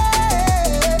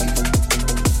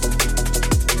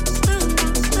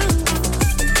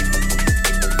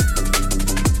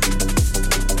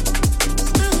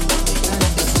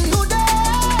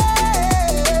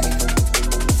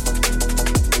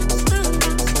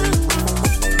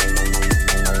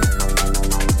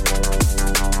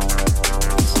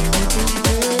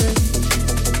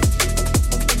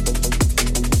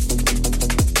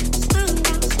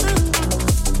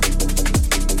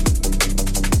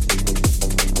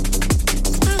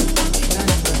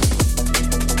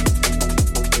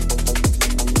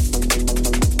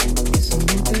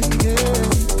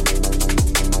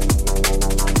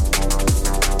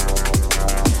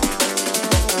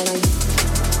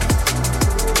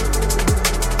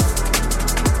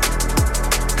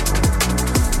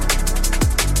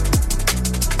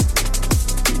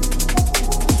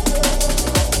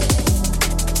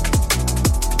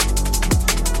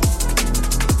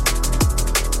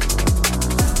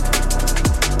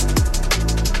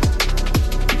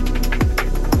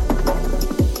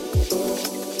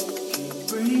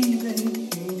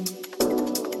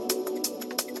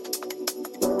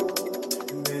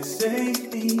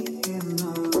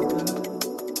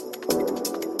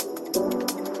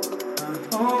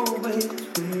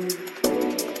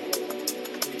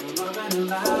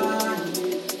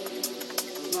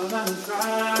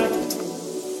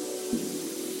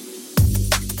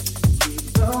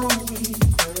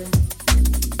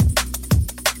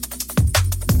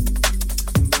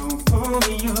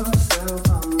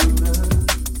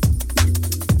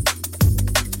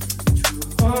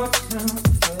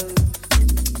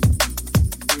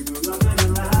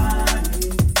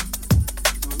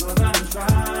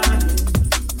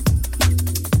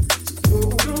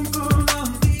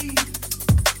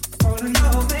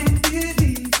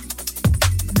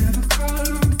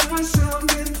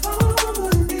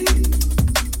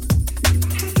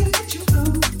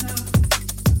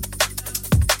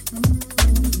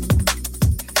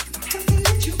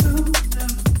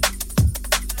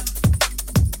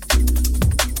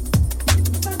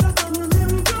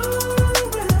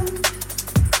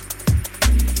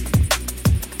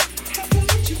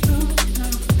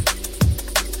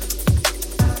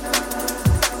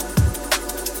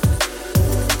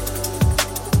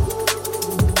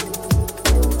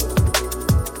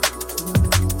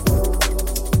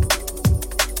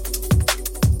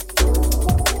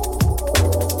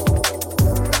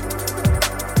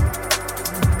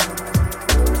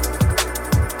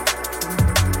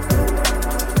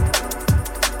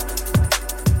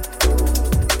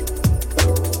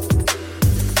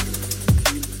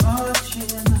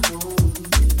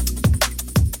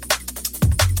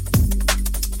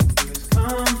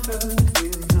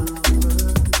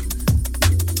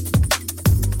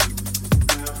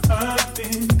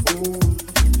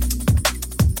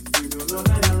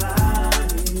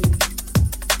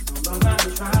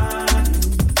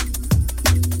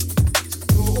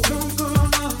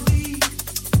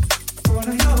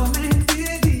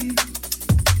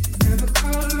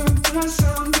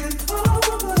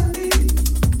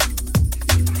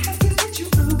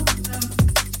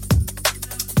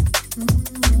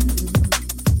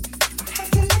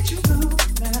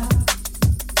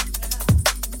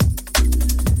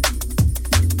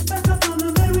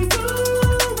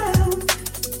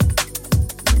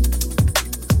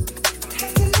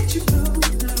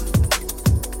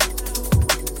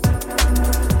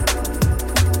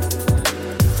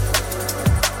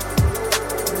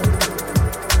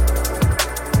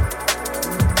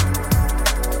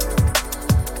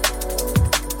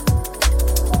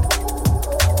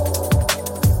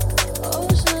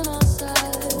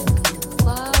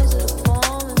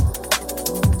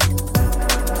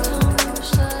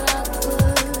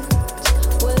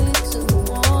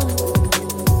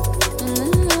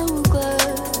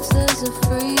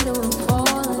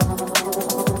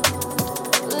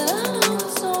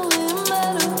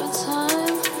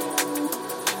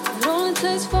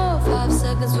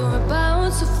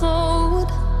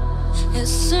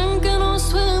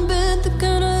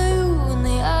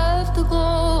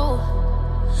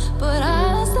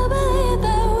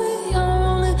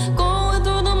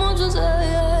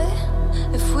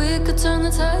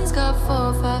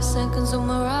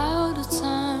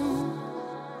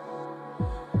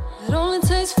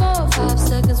 takes 4 or 5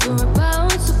 seconds, we're about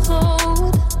to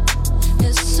fold.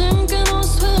 It's sinking or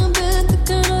swim, bit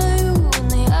thinking of you in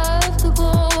the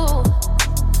afterglow.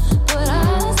 But I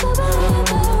still believe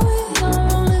that we are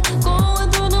only going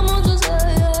through the motions,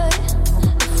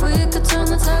 If we could turn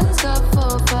the tides up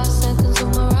 4 or 5 seconds,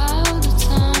 and we're out of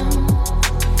time.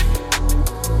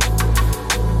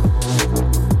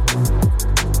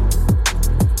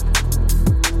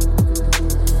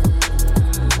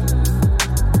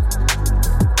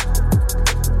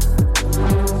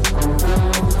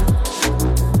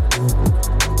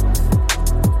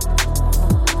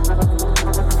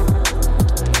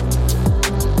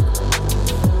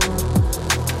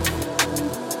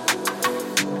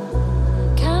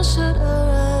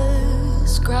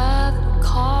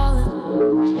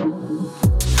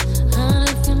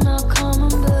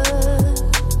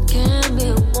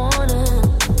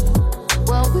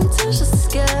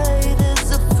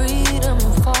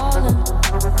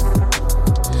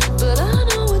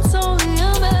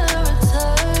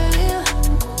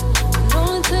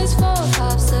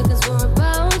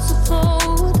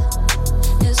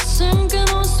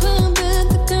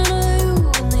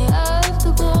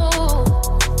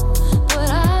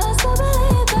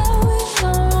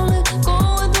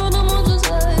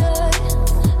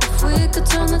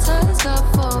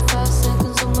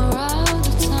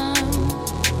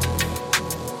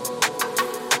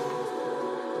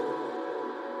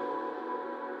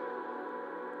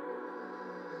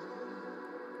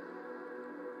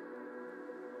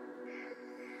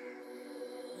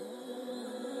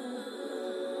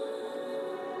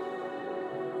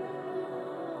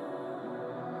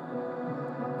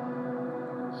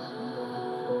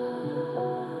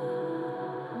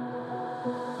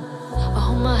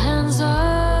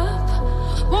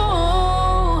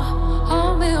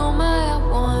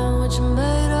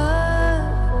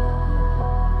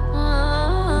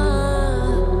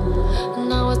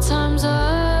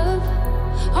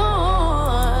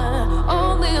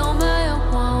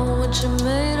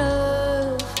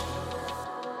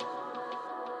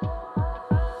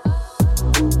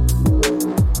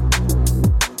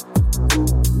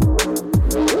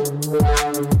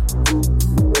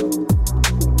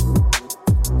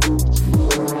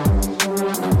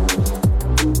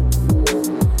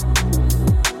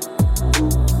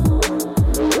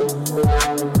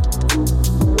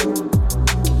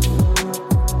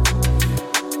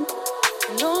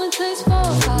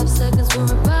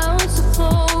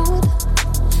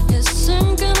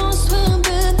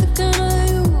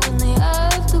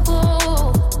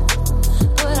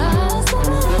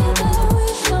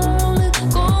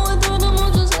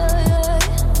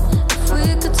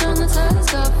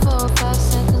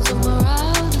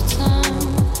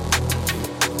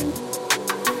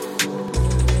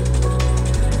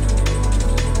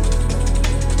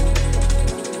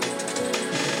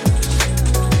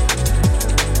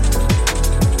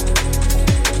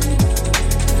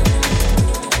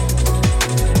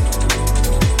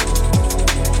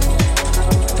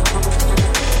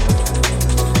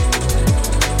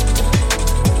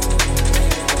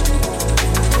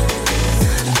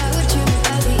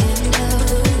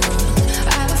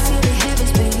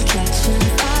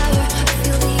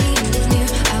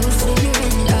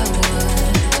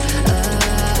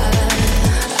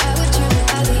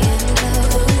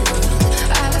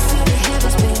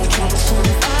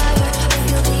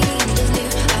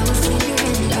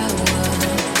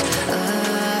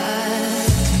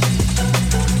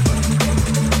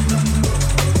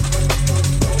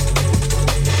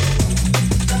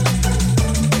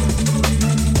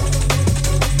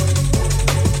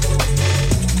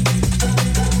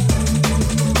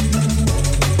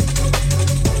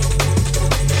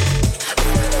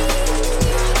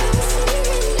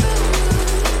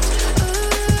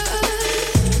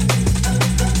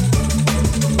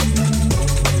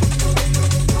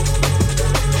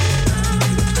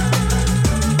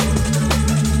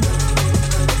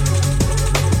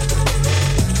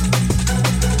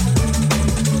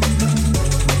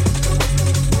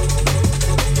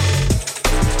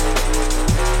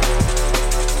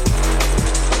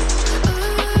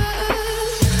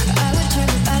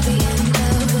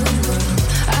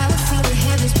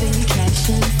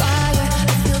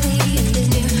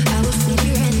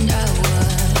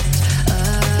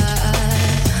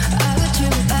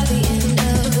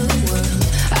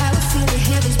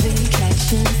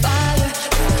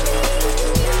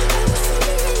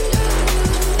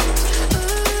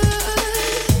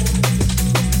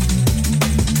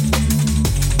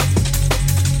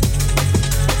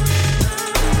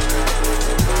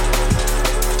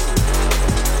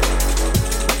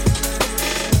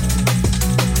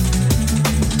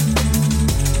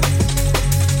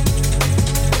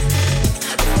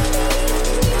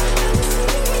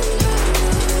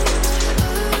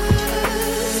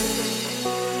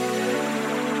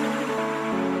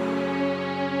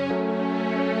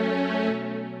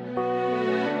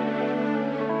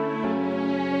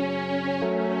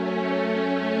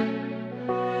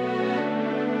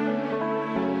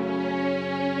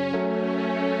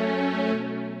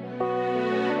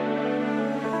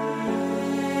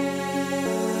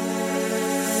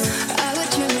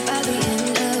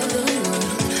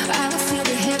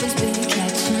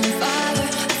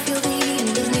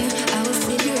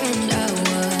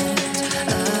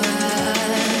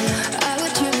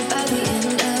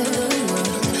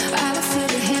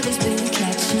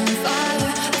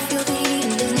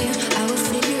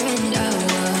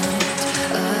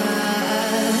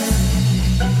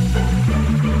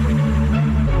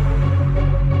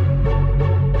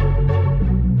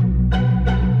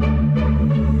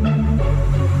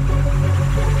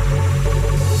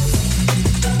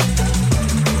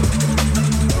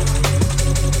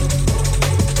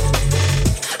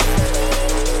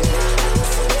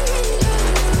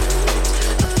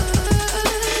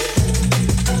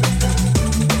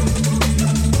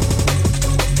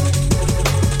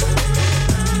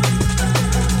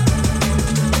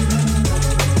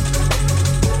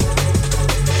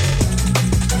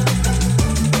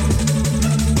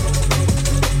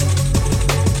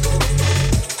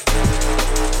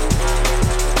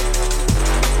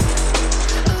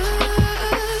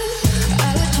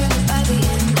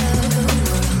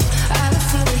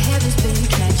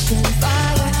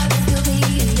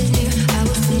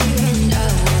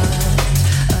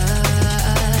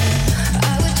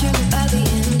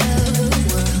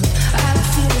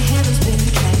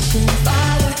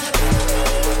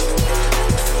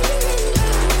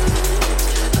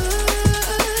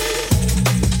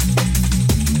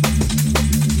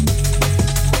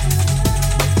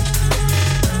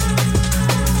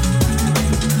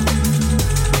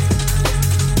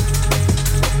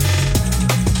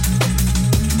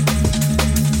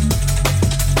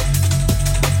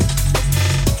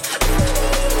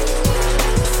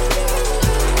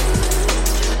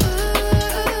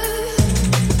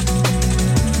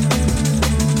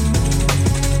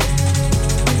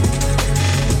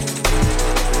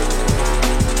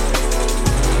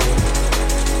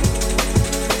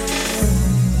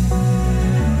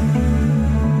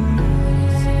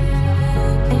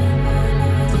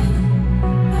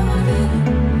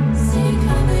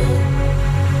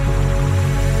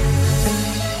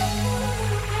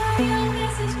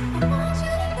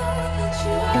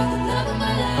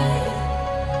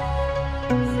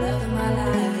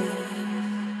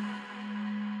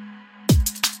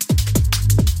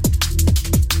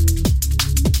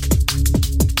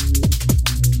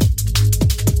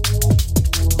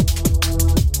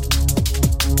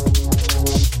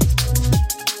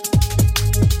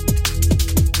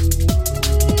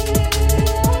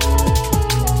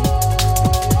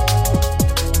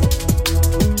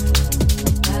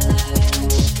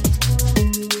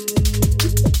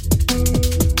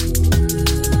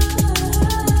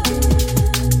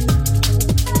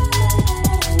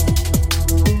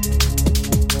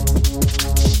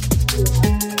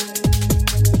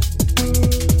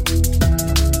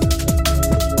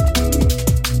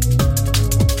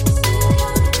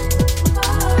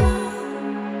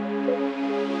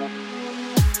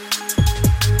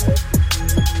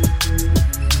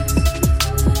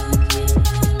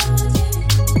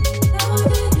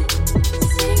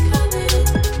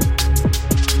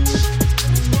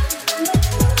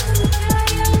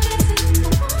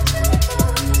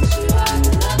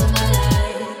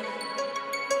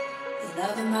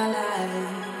 my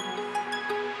life.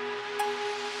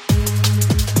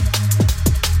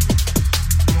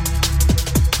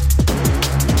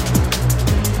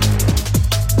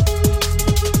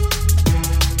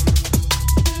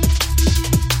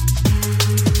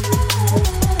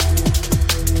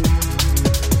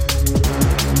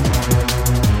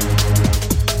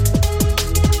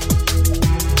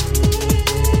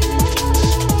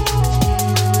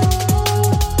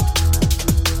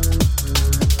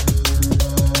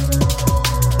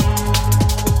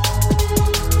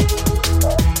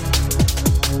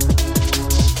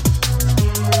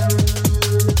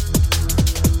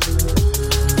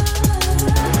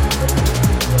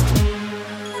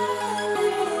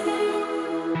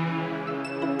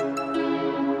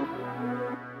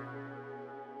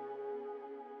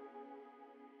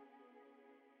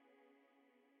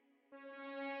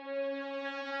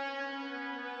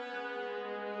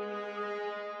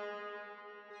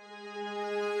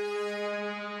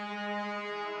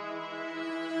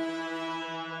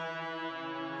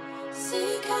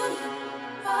 Seek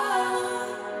out